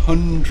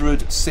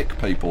 100 sick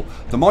people.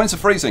 The mines are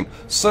freezing.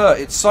 Sir,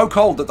 it's so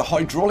cold that the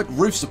hydraulic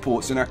roof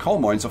supports in our coal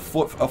mines are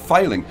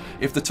failing.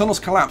 If the tunnels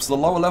collapse, the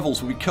lower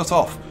levels will be cut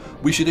off.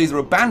 We should either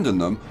abandon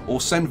them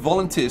or send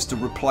volunteers to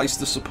replace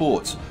the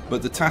supports.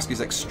 But the task is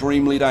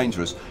extremely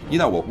dangerous. You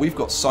know what? We've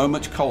got so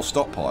much coal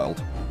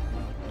stockpiled.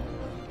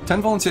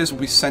 10 volunteers will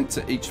be sent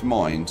to each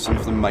mine. Some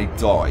of them may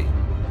die.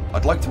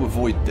 I'd like to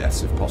avoid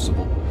deaths if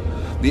possible.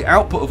 The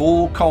output of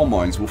all coal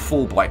mines will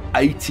fall by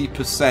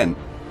 80%.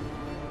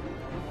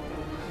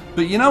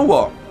 But you know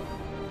what?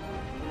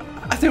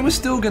 I think we're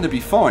still going to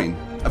be fine.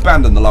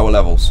 Abandon the lower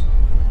levels.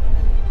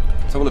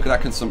 Let's have a look at our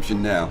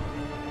consumption now.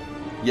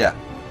 Yeah,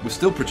 we're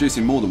still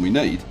producing more than we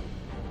need.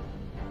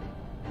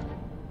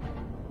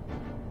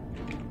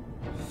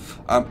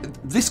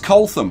 This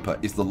coal thumper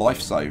is the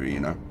lifesaver,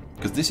 you know,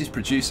 because this is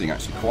producing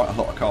actually quite a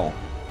lot of coal.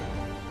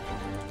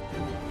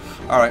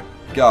 Alright,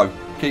 go.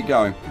 Keep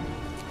going.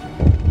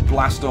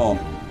 Blast on.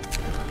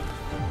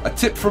 A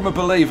tip from a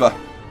believer.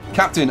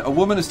 Captain, a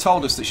woman has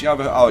told us that she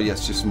over... Oh,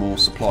 yes, just more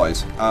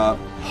supplies.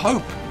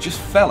 Hope just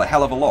fell a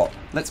hell of a lot.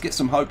 Let's get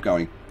some hope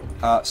going.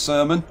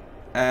 Sermon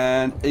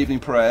and evening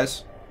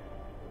prayers.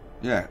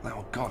 Yeah,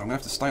 oh God, I'm going to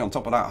have to stay on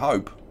top of that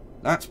hope.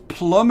 That's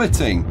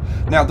plummeting.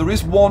 Now, there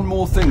is one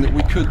more thing that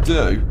we could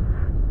do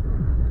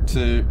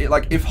to...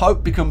 like, if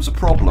hope becomes a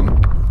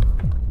problem,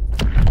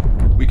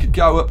 we could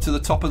go up to the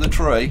top of the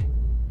tree.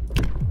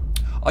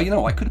 Oh, you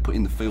know, I could have put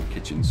in the field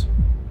kitchens.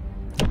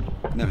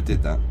 Never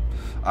did that.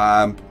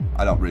 I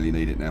don't really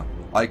need it now.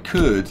 I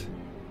could,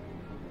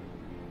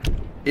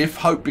 if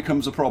hope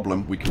becomes a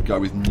problem, we could go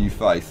with new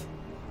faith.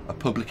 A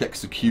public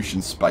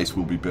execution space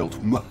will be built.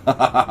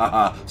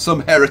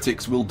 Some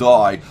heretics will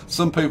die.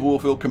 Some people will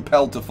feel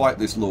compelled to fight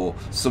this law.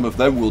 Some of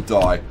them will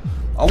die.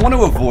 I want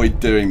to avoid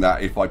doing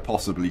that if I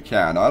possibly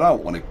can. I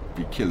don't want to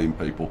be killing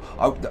people.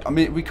 I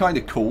mean, it'd be kind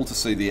of cool to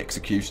see the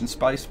execution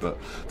space, but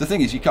the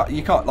thing is, you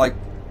can't like...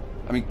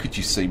 I mean, could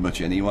you see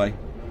much anyway?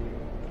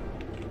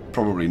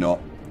 Probably not.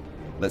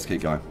 Let's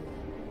keep going.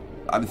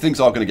 I mean, things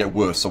are going to get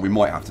worse, so we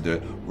might have to do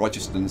it.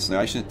 Righteous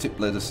Destination, tip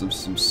led us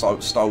some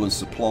stolen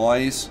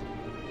supplies.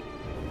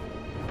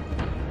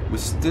 We're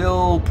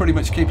still pretty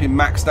much keeping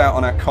maxed out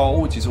on our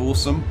coal, which is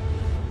awesome.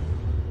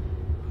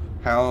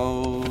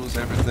 How's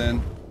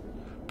everything?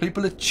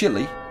 People are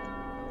chilly.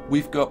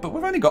 But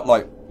we've only got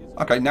like...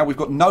 Okay, now we've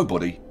got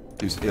nobody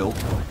who's ill.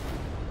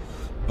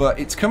 But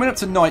it's coming up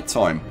to night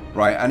time,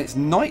 right? And it's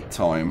night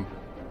time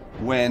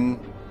when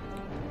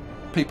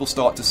people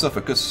start to suffer,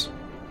 because...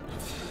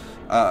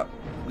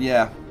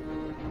 yeah.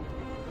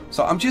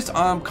 So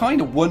I'm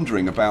kind of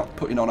wondering about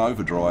putting on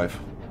overdrive.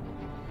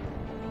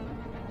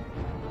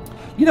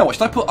 You know what?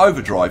 Should I put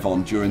overdrive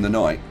on during the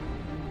night?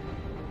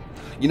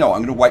 You know what?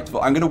 I'm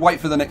going to wait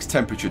for the next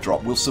temperature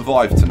drop. We'll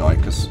survive tonight,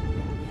 because...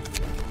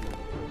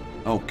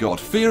 Oh God!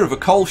 Fear of a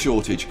coal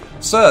shortage,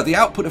 sir. The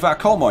output of our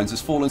coal mines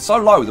has fallen so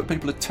low that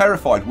people are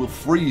terrified we'll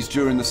freeze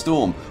during the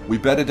storm. We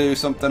better do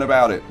something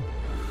about it.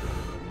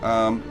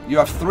 You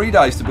have 3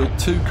 days to build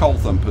 2 coal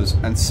thumpers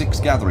and 6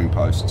 gathering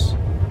posts.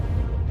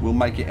 We'll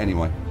make it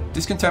anyway.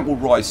 Discontent will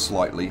rise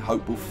slightly.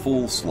 Hope will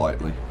fall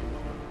slightly.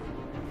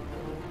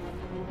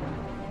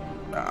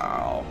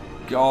 Oh,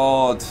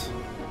 God.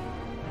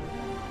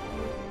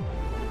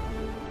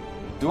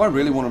 Do I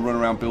really want to run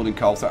around building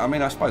coal thumpers? I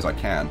mean, I suppose I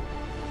can.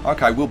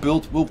 Okay, we'll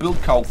build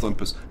coal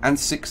thumpers and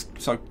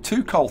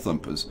 2 coal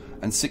thumpers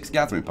and 6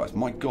 gathering posts.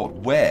 My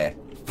God, where?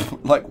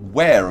 Like,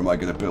 where am I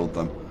going to build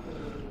them?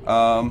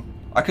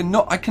 I can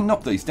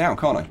knock these down,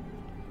 can't I?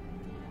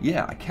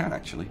 Yeah, I can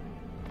actually.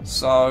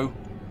 So,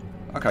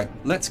 okay,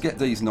 let's get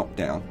these knocked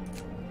down.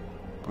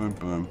 Boom,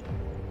 boom,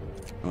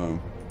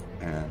 boom,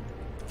 and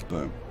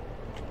boom.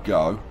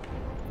 Go.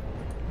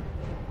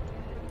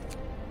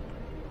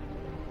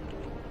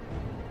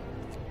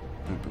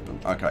 Boom, boom, boom.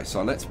 Okay,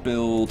 so let's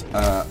build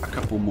a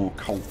couple more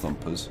coal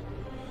thumpers.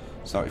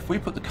 So if we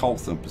put the coal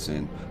thumpers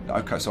in,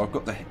 okay, so I've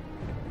got the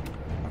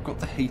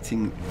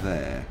heating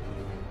there.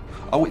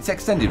 Oh, it's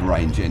extended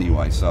range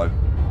anyway, so...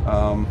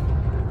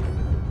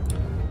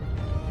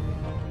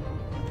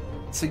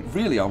 see,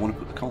 really, I want to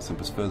put the coal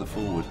thumpers further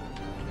forward.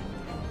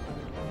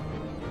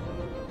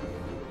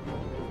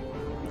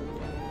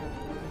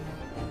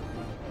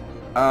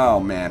 Oh,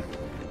 man.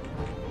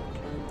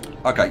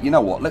 Okay, you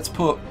know what? Let's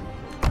put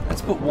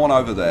one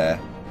over there.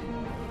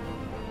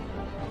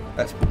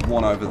 Let's put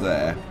one over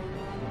there.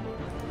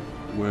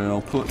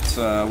 We'll put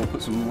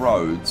some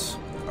roads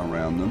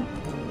around them.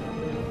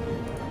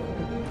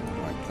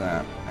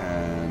 That,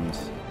 and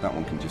that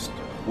one can just...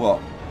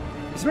 What?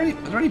 Are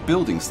there any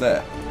buildings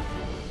there?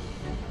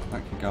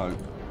 That can go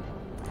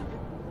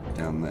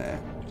down there.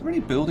 Are there any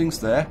buildings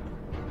there?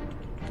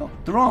 Oh,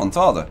 there aren't,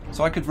 are there?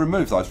 So I could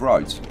remove those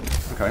roads.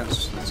 Okay,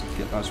 let's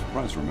get those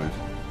roads removed.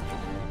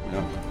 We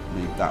don't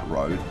need that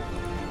road,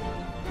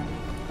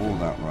 or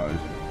that road,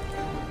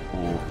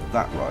 or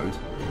that road.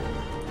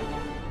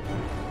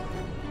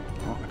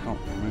 Oh, I can't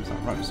remove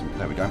that road.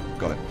 There we go.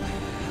 Got it.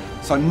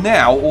 So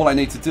now all I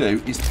need to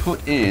do is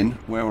put in,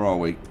 where are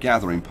we?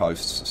 Gathering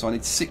posts. So I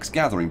need 6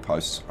 gathering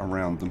posts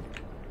around them.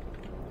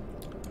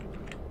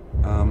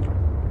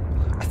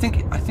 I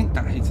think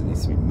that heater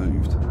needs to be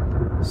moved.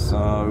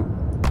 So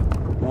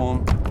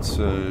 1,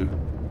 2,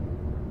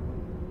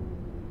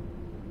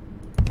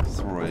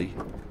 3,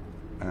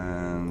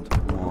 and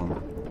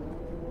 1,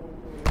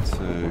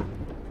 2,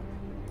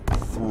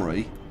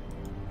 3.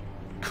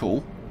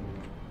 Cool.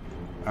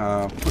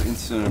 Put in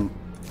some.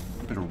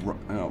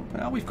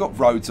 We've got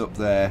roads up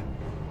there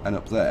and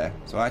up there,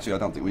 so actually I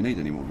don't think we need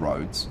any more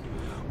roads.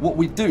 What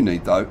we do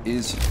need though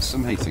is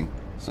some heating,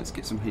 so let's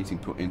get some heating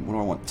put in. What do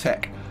I want?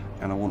 Tech,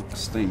 and I want a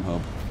steam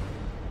hub.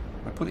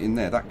 If I put it in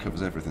there, that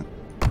covers everything.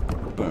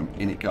 Boom,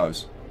 in it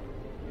goes.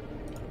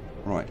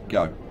 Right,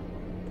 go.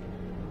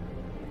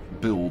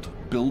 Build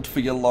for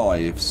your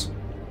lives.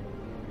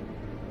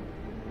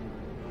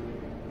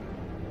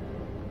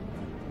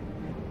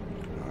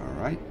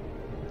 Alright,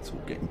 it's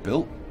all getting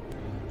built.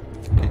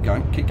 Keep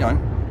going,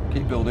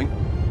 keep building.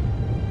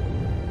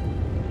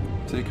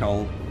 2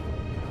 coal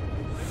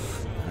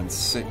and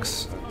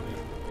 6.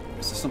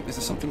 Is there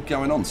something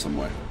going on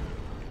somewhere?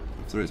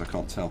 If there is, I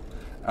can't tell.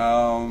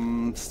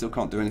 Still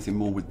can't do anything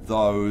more with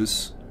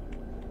those.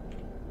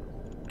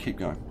 Keep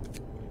going.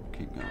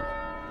 Keep going.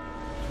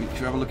 Should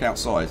we have a look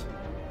outside?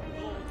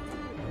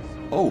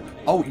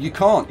 Oh, you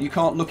can't. You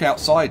can't look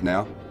outside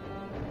now.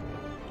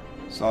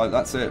 So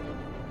that's it.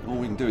 All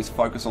we can do is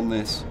focus on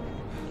this.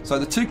 So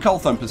the 2 coal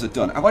thumpers are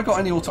done. Have I got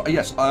any auto?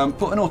 Yes.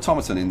 Put an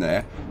automaton in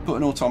there. Put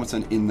an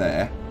automaton in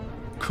there.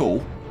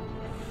 Cool.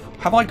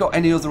 Have I got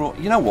any other?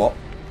 You know what?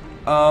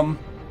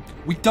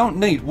 We don't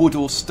need wood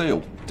or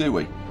steel, do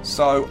we?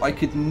 So I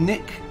could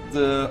nick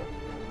the.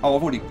 Oh,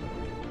 I've already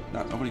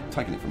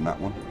taken it from that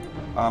one.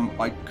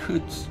 I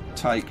could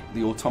take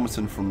the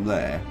automaton from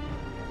there,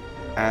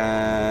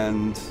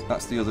 and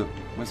that's the other.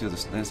 Where's the other?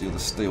 There's the other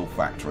steel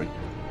factory.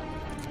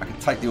 I could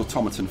take the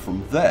automaton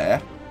from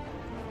there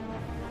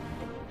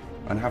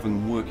and have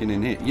them working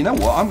in here. You know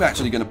what? I'm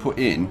actually going to put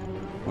in.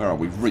 Where are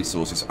we?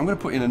 Resources. I'm going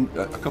to put in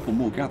a couple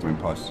more gathering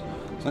posts.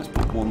 So let's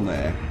put one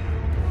there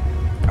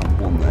and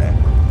one there.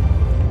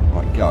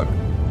 Right, go.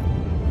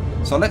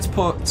 So let's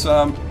put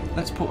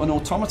an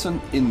automaton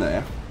in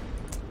there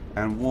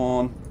and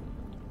one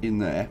in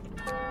there,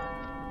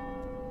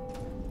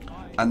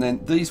 and then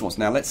these ones.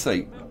 Now let's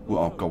see.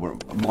 Well, oh God, we're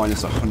at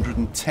minus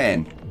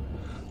 110.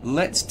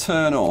 Let's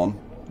turn on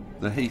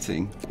the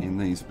heating in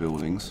these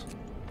buildings.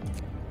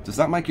 Does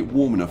that make it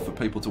warm enough for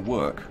people to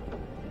work?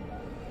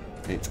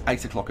 It's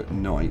 8 o'clock at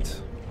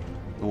night.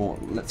 Or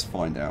let's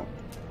find out.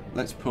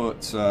 Let's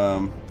put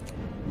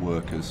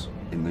workers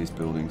in these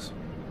buildings.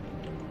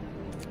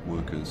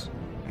 Workers,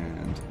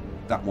 and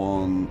that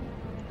one.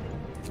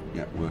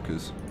 Yeah,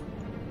 workers.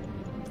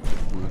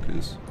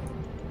 Workers,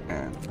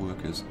 and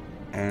workers,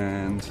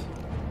 and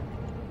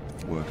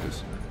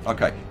workers.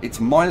 Okay, it's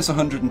minus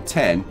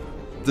 110.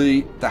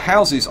 The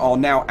houses are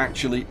now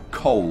actually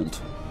cold.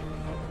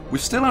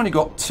 We've still only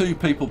got 2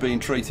 people being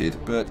treated,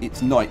 but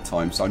it's night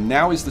time, so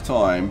now is the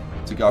time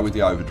to go with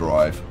the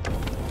overdrive.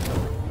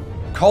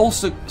 Coal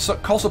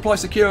supply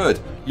secured.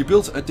 You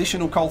built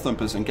additional coal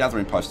thumpers and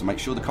gathering posts to make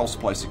sure the coal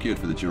supply is secured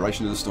for the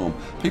duration of the storm.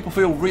 People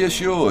feel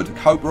reassured.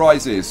 Hope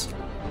rises.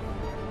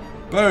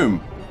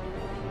 Boom.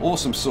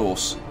 Awesome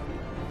sauce.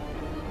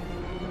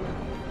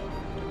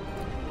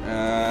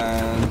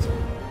 And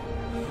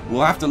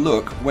we'll have to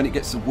look when it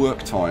gets to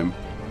work time.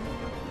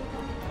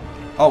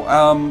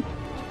 Oh,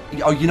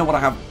 you know what I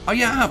have? Oh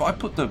yeah, I have. I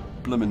put the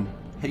bloomin'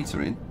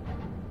 heater in.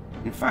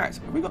 In fact,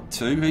 have we got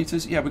 2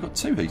 heaters? Yeah, we've got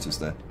 2 heaters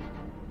there.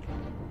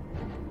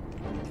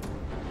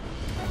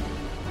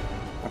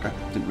 Okay,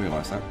 didn't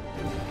realise that.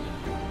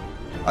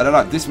 I don't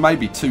know, this may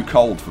be too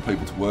cold for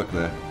people to work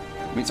there.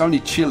 I mean, it's only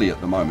chilly at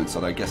the moment,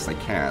 so I guess they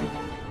can.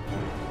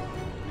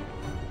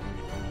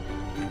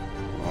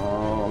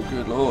 Oh,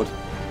 good lord.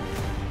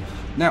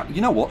 Now, you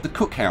know what? The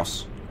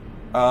cookhouse.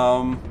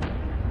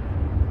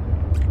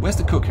 Where's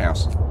the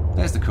cookhouse?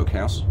 There's the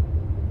cookhouse.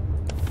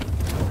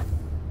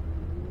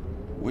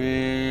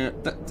 We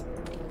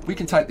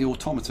can take the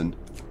automaton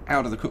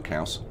out of the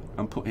cookhouse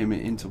and put him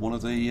into one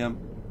of the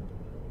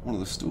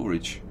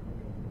storage.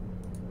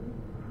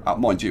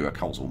 Mind you, our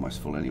coal's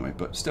almost full anyway,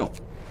 but still.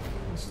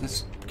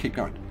 Let's keep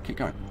going. Keep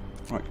going.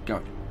 Right,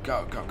 go.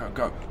 Go, go, go,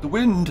 go. The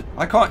wind!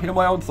 I can't hear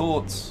my own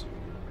thoughts.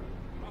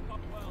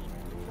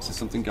 Is there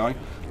something going?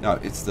 No,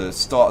 it's the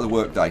start of the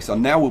workday. So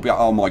now we'll be...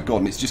 Oh my god,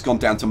 and it's just gone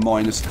down to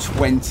minus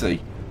 20.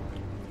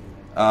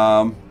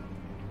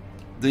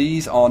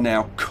 These are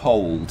now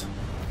cold.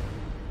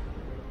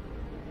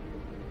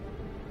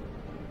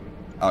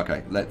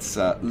 Okay, let's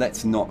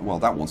not... Well,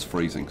 that one's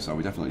freezing, so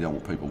we definitely don't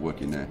want people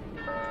working there.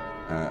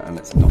 And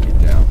let's knock it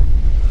down.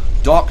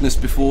 Darkness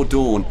before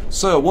dawn.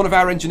 Sir, one of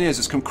our engineers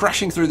has come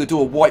crashing through the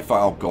door.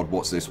 Whiteface. Oh god,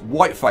 what's this?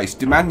 Whiteface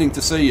demanding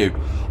to see you.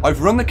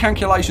 I've run the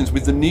calculations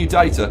with the new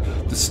data.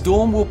 The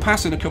storm will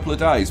pass in a couple of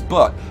days,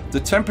 but the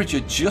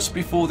temperature just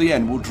before the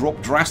end will drop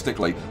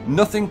drastically.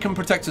 Nothing can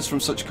protect us from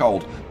such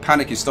cold.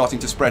 Panic is starting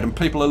to spread and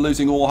people are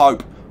losing all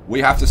hope. We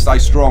have to stay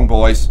strong,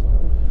 boys.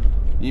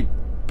 You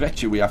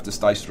betcha we have to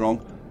stay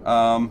strong.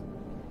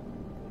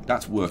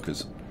 That's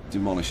workers.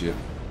 Demolish it.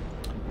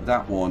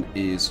 That one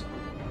is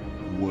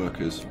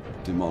workers.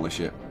 Demolish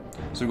it.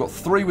 So we've got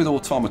 3 with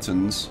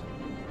automatons.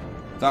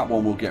 That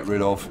one we'll get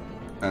rid of,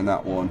 and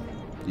that one,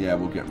 yeah,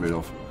 we'll get rid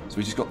of. So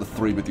we just got the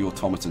 3 with the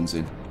automatons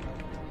in.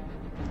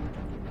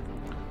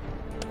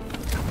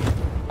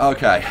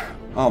 Okay.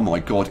 Oh my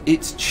god,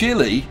 it's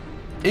chilly,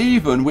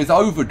 even with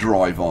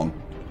overdrive on.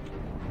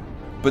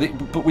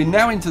 But we're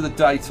now into the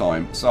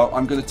daytime, so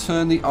I'm going to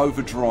turn the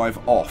overdrive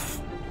off.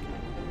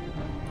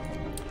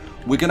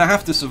 We're going to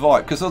have to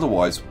survive, because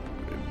otherwise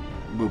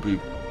we'll be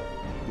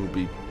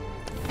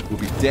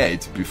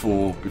dead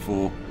before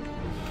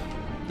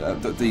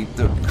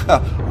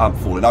I'm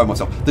falling over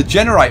myself. The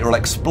generator will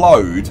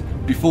explode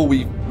before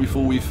we've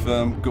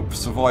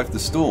survived the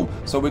storm.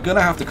 So we're going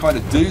to have to kind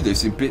of do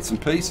this in bits and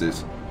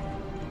pieces.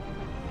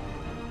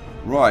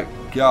 Right,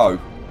 go.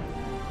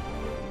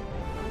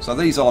 So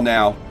these are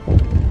now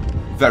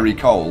very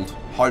cold.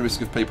 High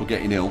risk of people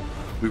getting ill.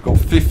 We've got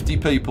 50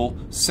 people,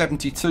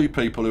 72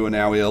 people who are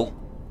now ill.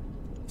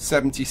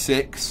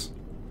 76.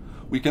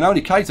 We can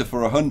only cater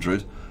for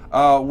 100.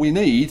 We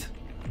need...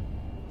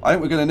 I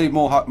think we're going to need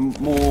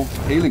more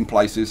healing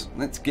places.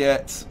 Let's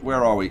get...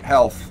 Where are we?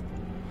 Health.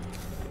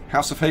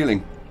 House of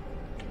Healing.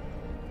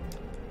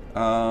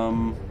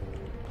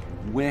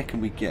 Where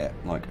can we get,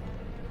 like...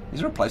 Is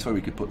there a place where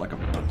we could put, like, a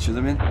bunch of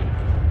them in?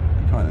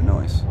 Kind of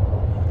nice.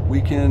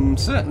 We can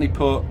certainly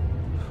put...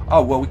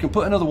 Oh, well, we can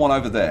put another one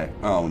over there.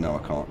 Oh, no,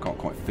 I can't. Can't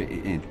quite fit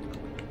it in.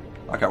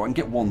 Okay, well, I can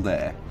get one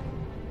there.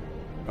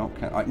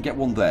 Okay, I can get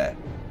one there.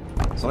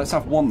 So let's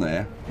have one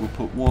there. We'll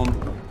put one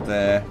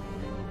there.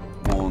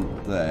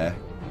 One there.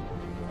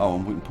 Oh,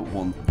 and we can put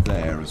one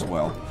there as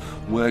well.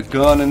 We're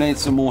gonna need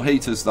some more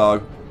heaters, though.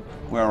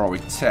 Where are we?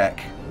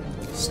 Tech.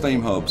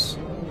 Steam hubs.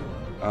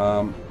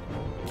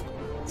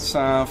 Let's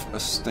have a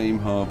steam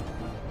hub.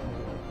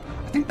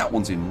 I think that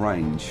one's in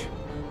range.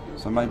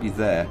 So maybe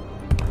there.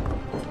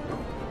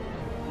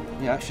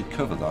 Yeah, that should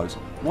cover those.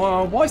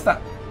 Well, why is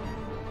that?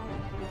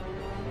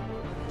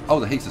 Oh,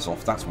 the heater's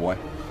off, that's why.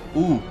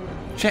 Ooh,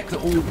 check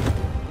that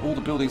all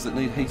the buildings that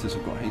need heaters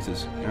have got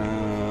heaters.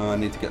 I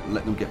need to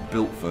let them get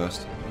built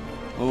first.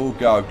 Oh,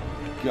 go.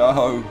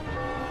 Go.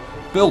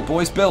 Build,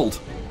 boys, build.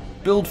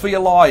 Build for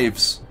your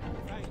lives.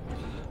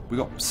 We've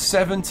got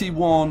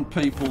 71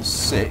 people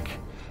sick.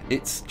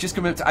 It's just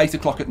coming up to 8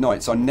 o'clock at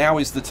night, so now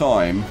is the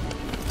time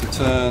to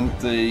turn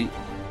the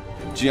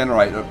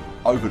generator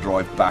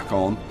overdrive back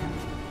on.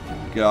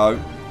 Go.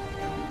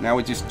 Now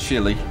we're just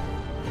chilly.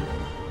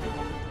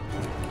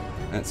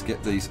 Let's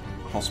get these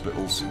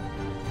hospitals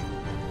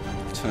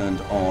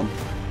turned on.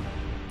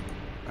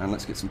 And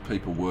let's get some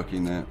people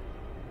working there.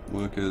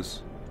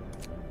 Workers.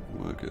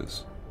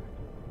 Workers.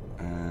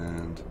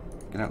 And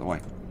get out of the way.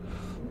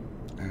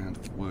 And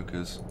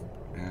workers.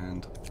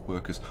 And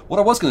workers. What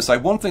I was going to say,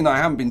 one thing that I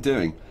haven't been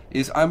doing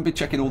is I haven't been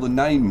checking all the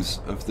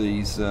names of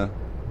these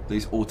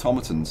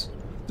automatons.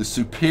 The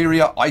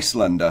Superior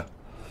Icelander.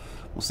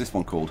 What's this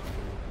one called?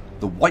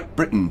 The White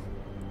Briton.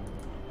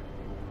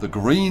 The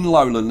Green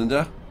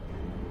Lowlander.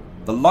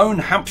 The Lone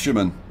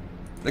Hampshireman.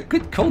 They're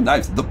good, cool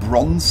names. The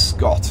Bronze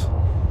Scot.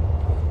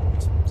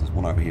 There's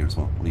one over here as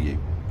well. What are you?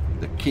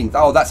 The King.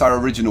 Oh, that's our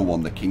original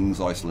one. The King's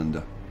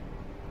Icelander.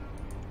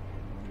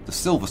 The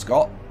Silver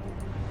Scot.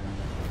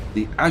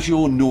 The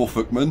Azure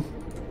Norfolkman.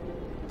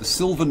 The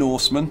Silver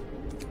Norseman.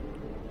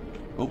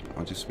 Oh,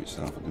 I just switched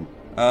that off.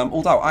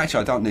 Although,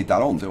 actually, I don't need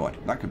that on, do I?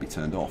 That could be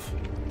turned off.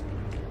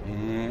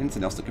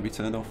 Anything else that could be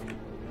turned off?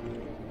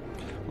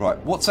 Right,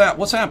 what's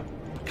our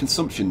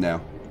consumption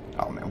now?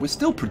 Oh man, we're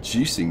still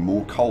producing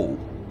more coal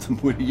than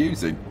we're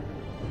using.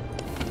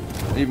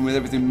 Even with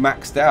everything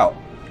maxed out.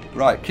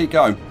 Right, keep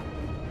going.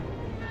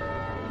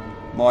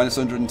 Minus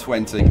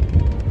 120.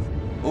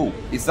 Oh,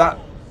 is that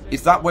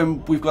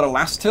when we've got to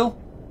last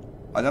till?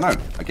 I don't know,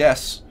 I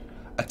guess.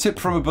 A tip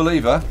from a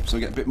believer, so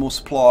we get a bit more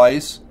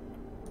supplies.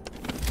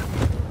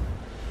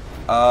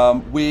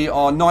 We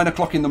are 9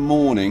 o'clock in the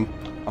morning.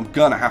 I'm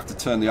gonna have to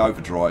turn the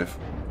overdrive.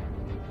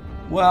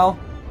 Well,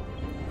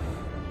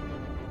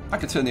 I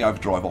could turn the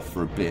overdrive off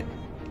for a bit.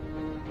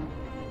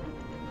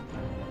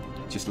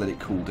 Just let it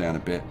cool down a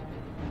bit.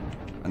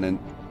 And then,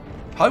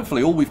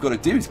 hopefully all we've got to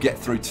do is get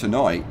through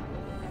tonight.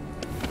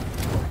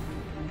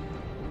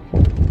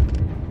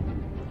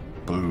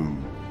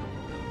 Boom.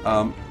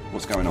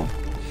 What's going on?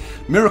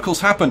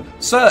 Miracles happen.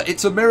 Sir,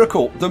 it's a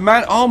miracle. The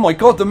man, oh my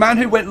god, the man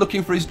who went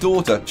looking for his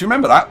daughter. Do you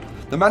remember that?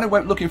 The man who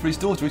went looking for his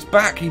daughter is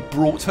back. He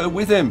brought her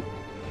with him.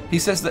 He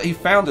says that he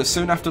found her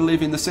soon after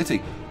leaving the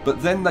city,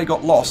 but then they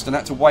got lost and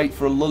had to wait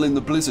for a lull in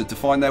the blizzard to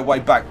find their way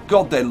back.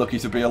 God, they're lucky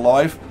to be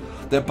alive.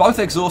 They're both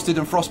exhausted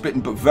and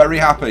frostbitten, but very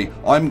happy.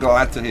 I'm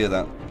glad to hear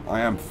that. I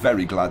am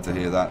very glad to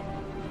hear that.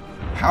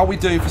 How are we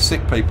doing for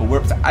sick people?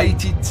 We're up to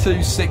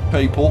 82 sick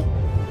people.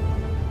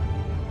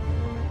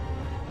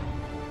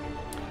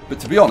 But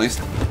to be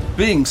honest,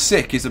 being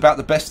sick is about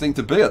the best thing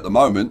to be at the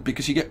moment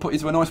because you get put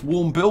into a nice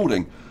warm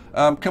building.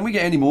 Can we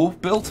get any more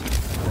built?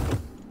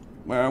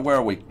 Where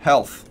are we?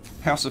 Health.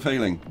 House of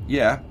Healing.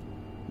 Yeah.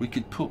 We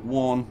could put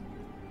one...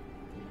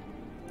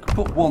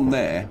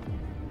 there.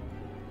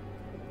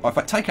 Oh, if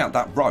I take out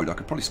that road, I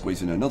could probably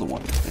squeeze in another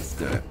one. Let's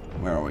do it.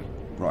 Where are we?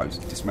 Roads.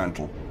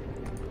 Dismantle.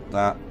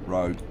 That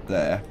road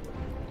there.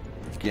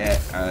 Get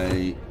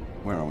a...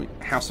 Where are we?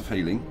 House of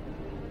Healing.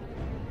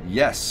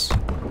 Yes.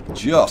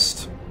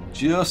 Just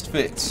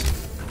fits.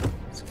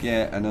 Let's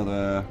get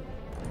another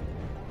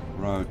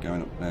road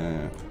going up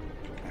there.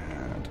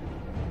 And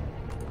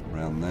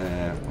around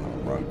there.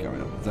 Another road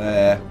going up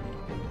there.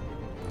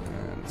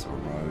 And it's a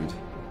road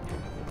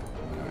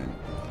going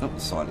up the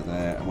side of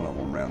there. And we'll have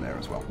one around there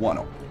as well. Why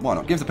not? Why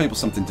not? Give the people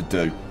something to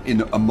do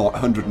in a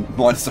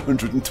minus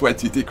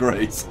 120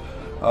 degrees.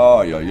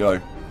 Oh, yo.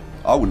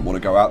 I wouldn't want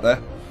to go out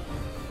there.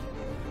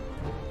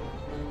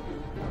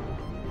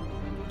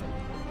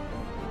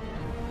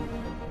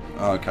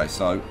 Okay,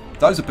 so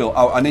those are built.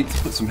 Oh, I need to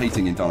put some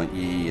heating in, don't I?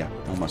 Yeah,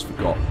 almost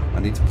forgot. I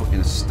need to put in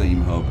a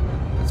steam hub.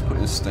 Let's put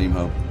in a steam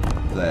hub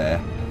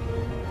there.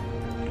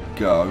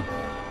 Go.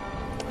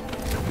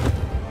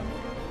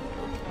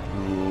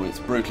 Oh, it's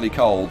brutally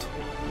cold.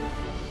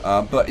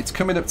 But it's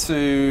coming up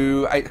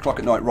to 8 o'clock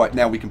at night. Right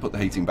now we can put the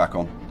heating back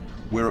on.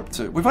 We're up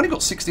to... We've only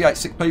got 68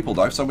 sick people,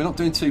 though, so we're not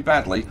doing too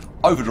badly.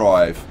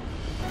 Overdrive.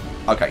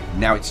 Okay,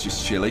 now it's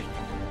just chilly.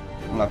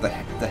 We'll have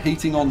the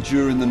heating on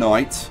during the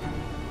night.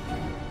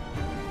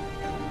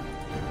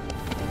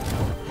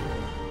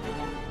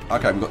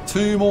 Okay, we've got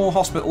 2 more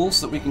hospitals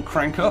that we can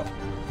crank up.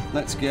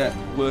 Let's get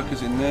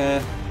workers in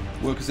there.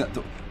 Workers at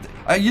the...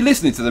 Are you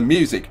listening to the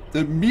music?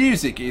 The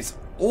music is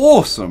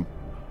awesome.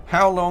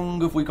 How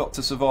long have we got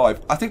to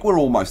survive? I think we're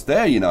almost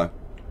there, you know.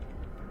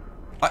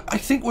 I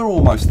think we're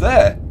almost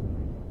there.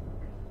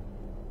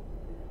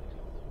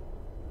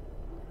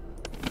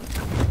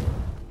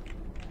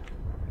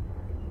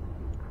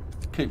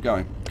 Keep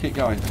going. Keep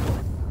going.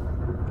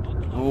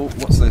 Oh,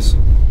 what's this?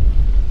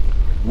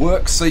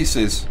 Work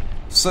ceases.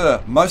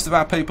 Sir, most of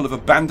our people have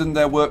abandoned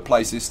their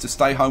workplaces to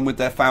stay home with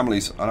their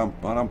families. I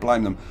don't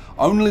blame them.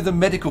 Only the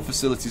medical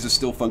facilities are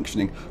still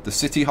functioning. The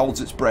city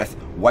holds its breath,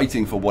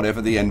 waiting for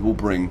whatever the end will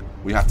bring.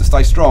 We have to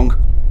stay strong.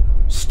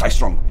 Stay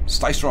strong.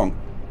 Stay strong.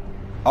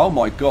 Oh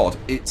my god,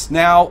 it's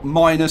now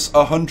minus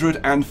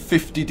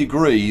 150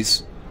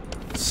 degrees.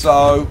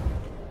 So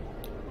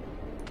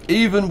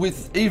even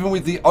with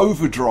the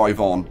overdrive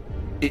on,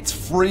 it's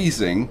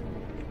freezing.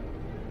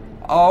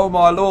 Oh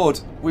my lord,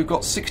 we've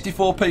got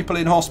 64 people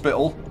in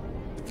hospital.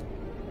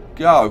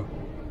 Go.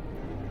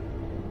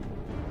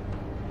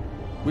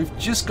 We've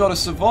just got to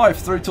survive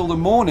through till the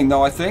morning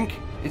though, I think.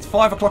 It's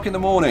 5 o'clock in the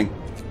morning.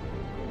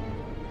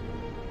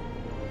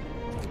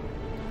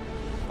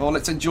 Oh,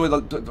 let's enjoy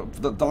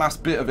the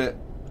last bit of it.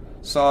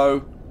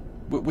 So,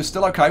 we're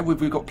still okay.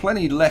 We've got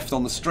plenty left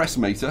on the stress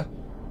meter.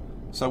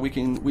 So we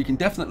can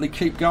definitely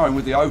keep going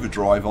with the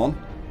overdrive on.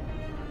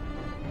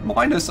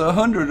 Minus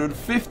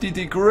 150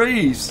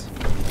 degrees.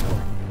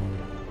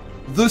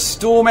 The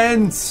storm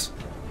ends.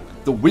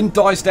 The wind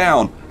dies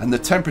down and the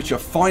temperature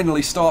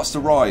finally starts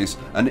to rise.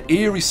 An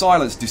eerie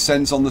silence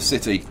descends on the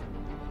city.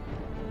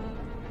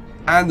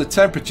 And the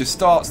temperature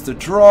starts to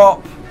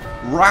drop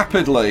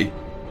rapidly.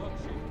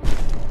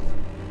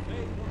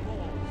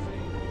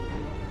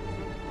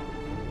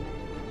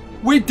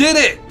 We did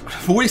it!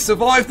 We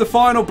survived the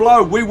final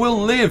blow. We will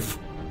live.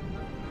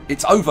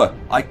 It's over.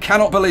 I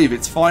cannot believe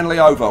it's finally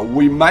over.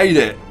 We made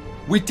it.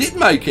 We did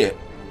make it.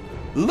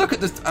 Look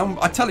at this.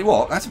 I tell you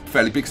what, that's a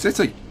fairly big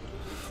city.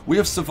 We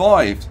have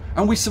survived.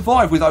 And we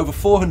survived with over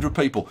 400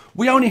 people.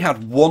 We only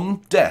had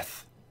 1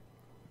 death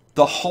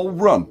the whole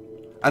run.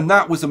 And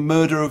that was a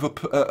murder of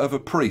a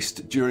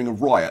priest during a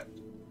riot.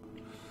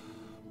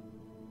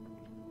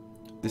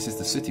 This is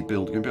the city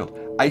building.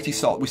 80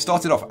 souls. We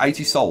started off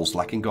 80 souls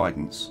lacking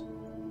guidance.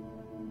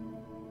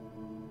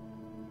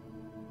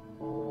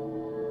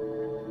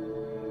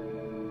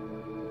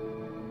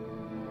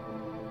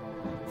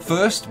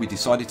 First, we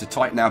decided to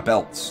tighten our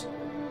belts.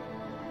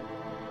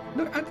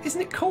 Look, isn't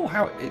it cool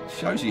how it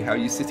shows you how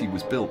your city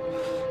was built?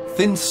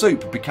 Thin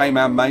soup became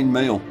our main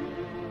meal.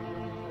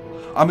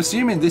 I'm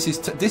assuming this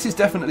is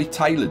definitely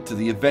tailored to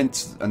the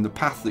events and the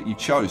path that you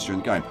chose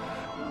during the game.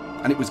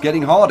 And it was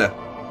getting harder.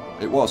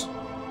 It was.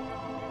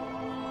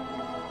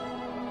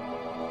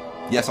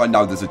 Yes, I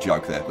know there's a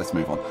joke there. Let's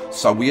move on.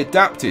 So we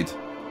adapted.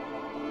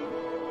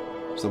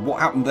 So what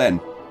happened then?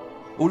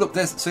 Oh look,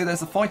 there's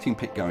the fighting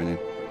pit going in.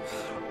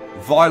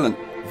 Violent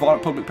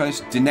public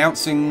penance,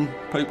 denouncing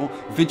people,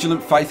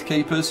 vigilant faith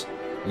keepers.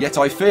 Yet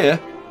I fear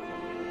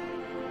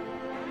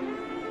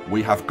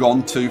we have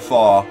gone too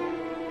far.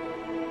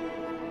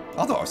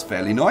 I thought I was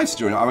fairly nice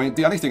during it. I mean,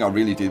 the only thing I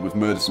really did was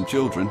murder some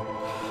children.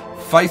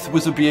 Faith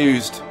was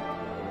abused.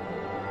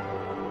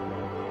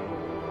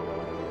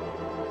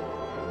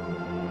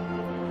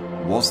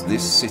 Was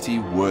this city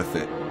worth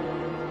it?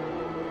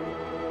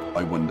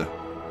 I wonder.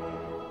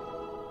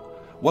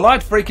 Well,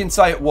 I'd freaking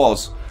say it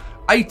was.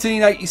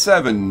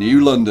 1887,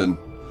 New London.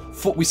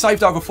 We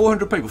saved over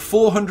 400 people,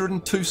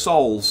 402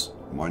 souls.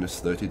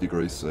 Minus 30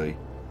 degrees C.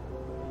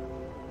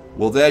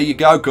 Well, there you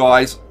go,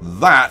 guys.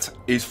 That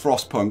is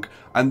Frostpunk.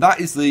 And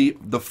that is the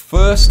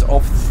first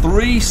of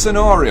 3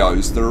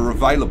 scenarios that are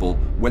available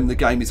when the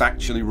game is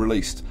actually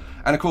released.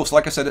 And of course,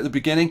 like I said at the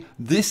beginning,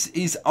 this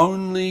is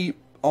only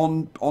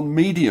on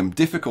medium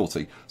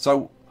difficulty.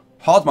 So,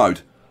 hard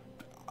mode.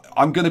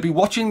 I'm going to be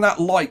watching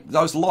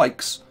those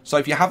likes. So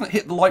if you haven't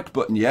hit the like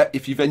button yet,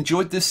 if you've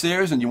enjoyed this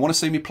series and you want to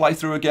see me play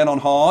through again on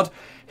hard,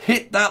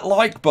 hit that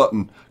like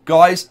button.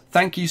 Guys,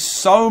 thank you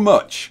so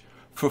much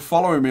for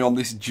following me on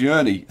this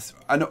journey.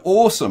 An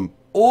awesome,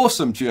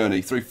 awesome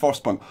journey through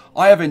Frostpunk.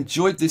 I have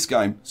enjoyed this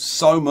game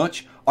so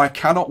much. I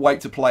cannot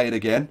wait to play it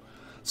again.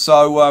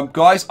 So,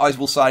 guys, I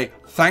will say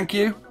thank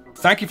you.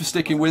 Thank you for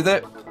sticking with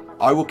it.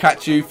 I will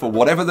catch you for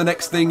whatever the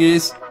next thing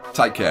is.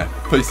 Take care.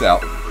 Peace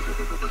out.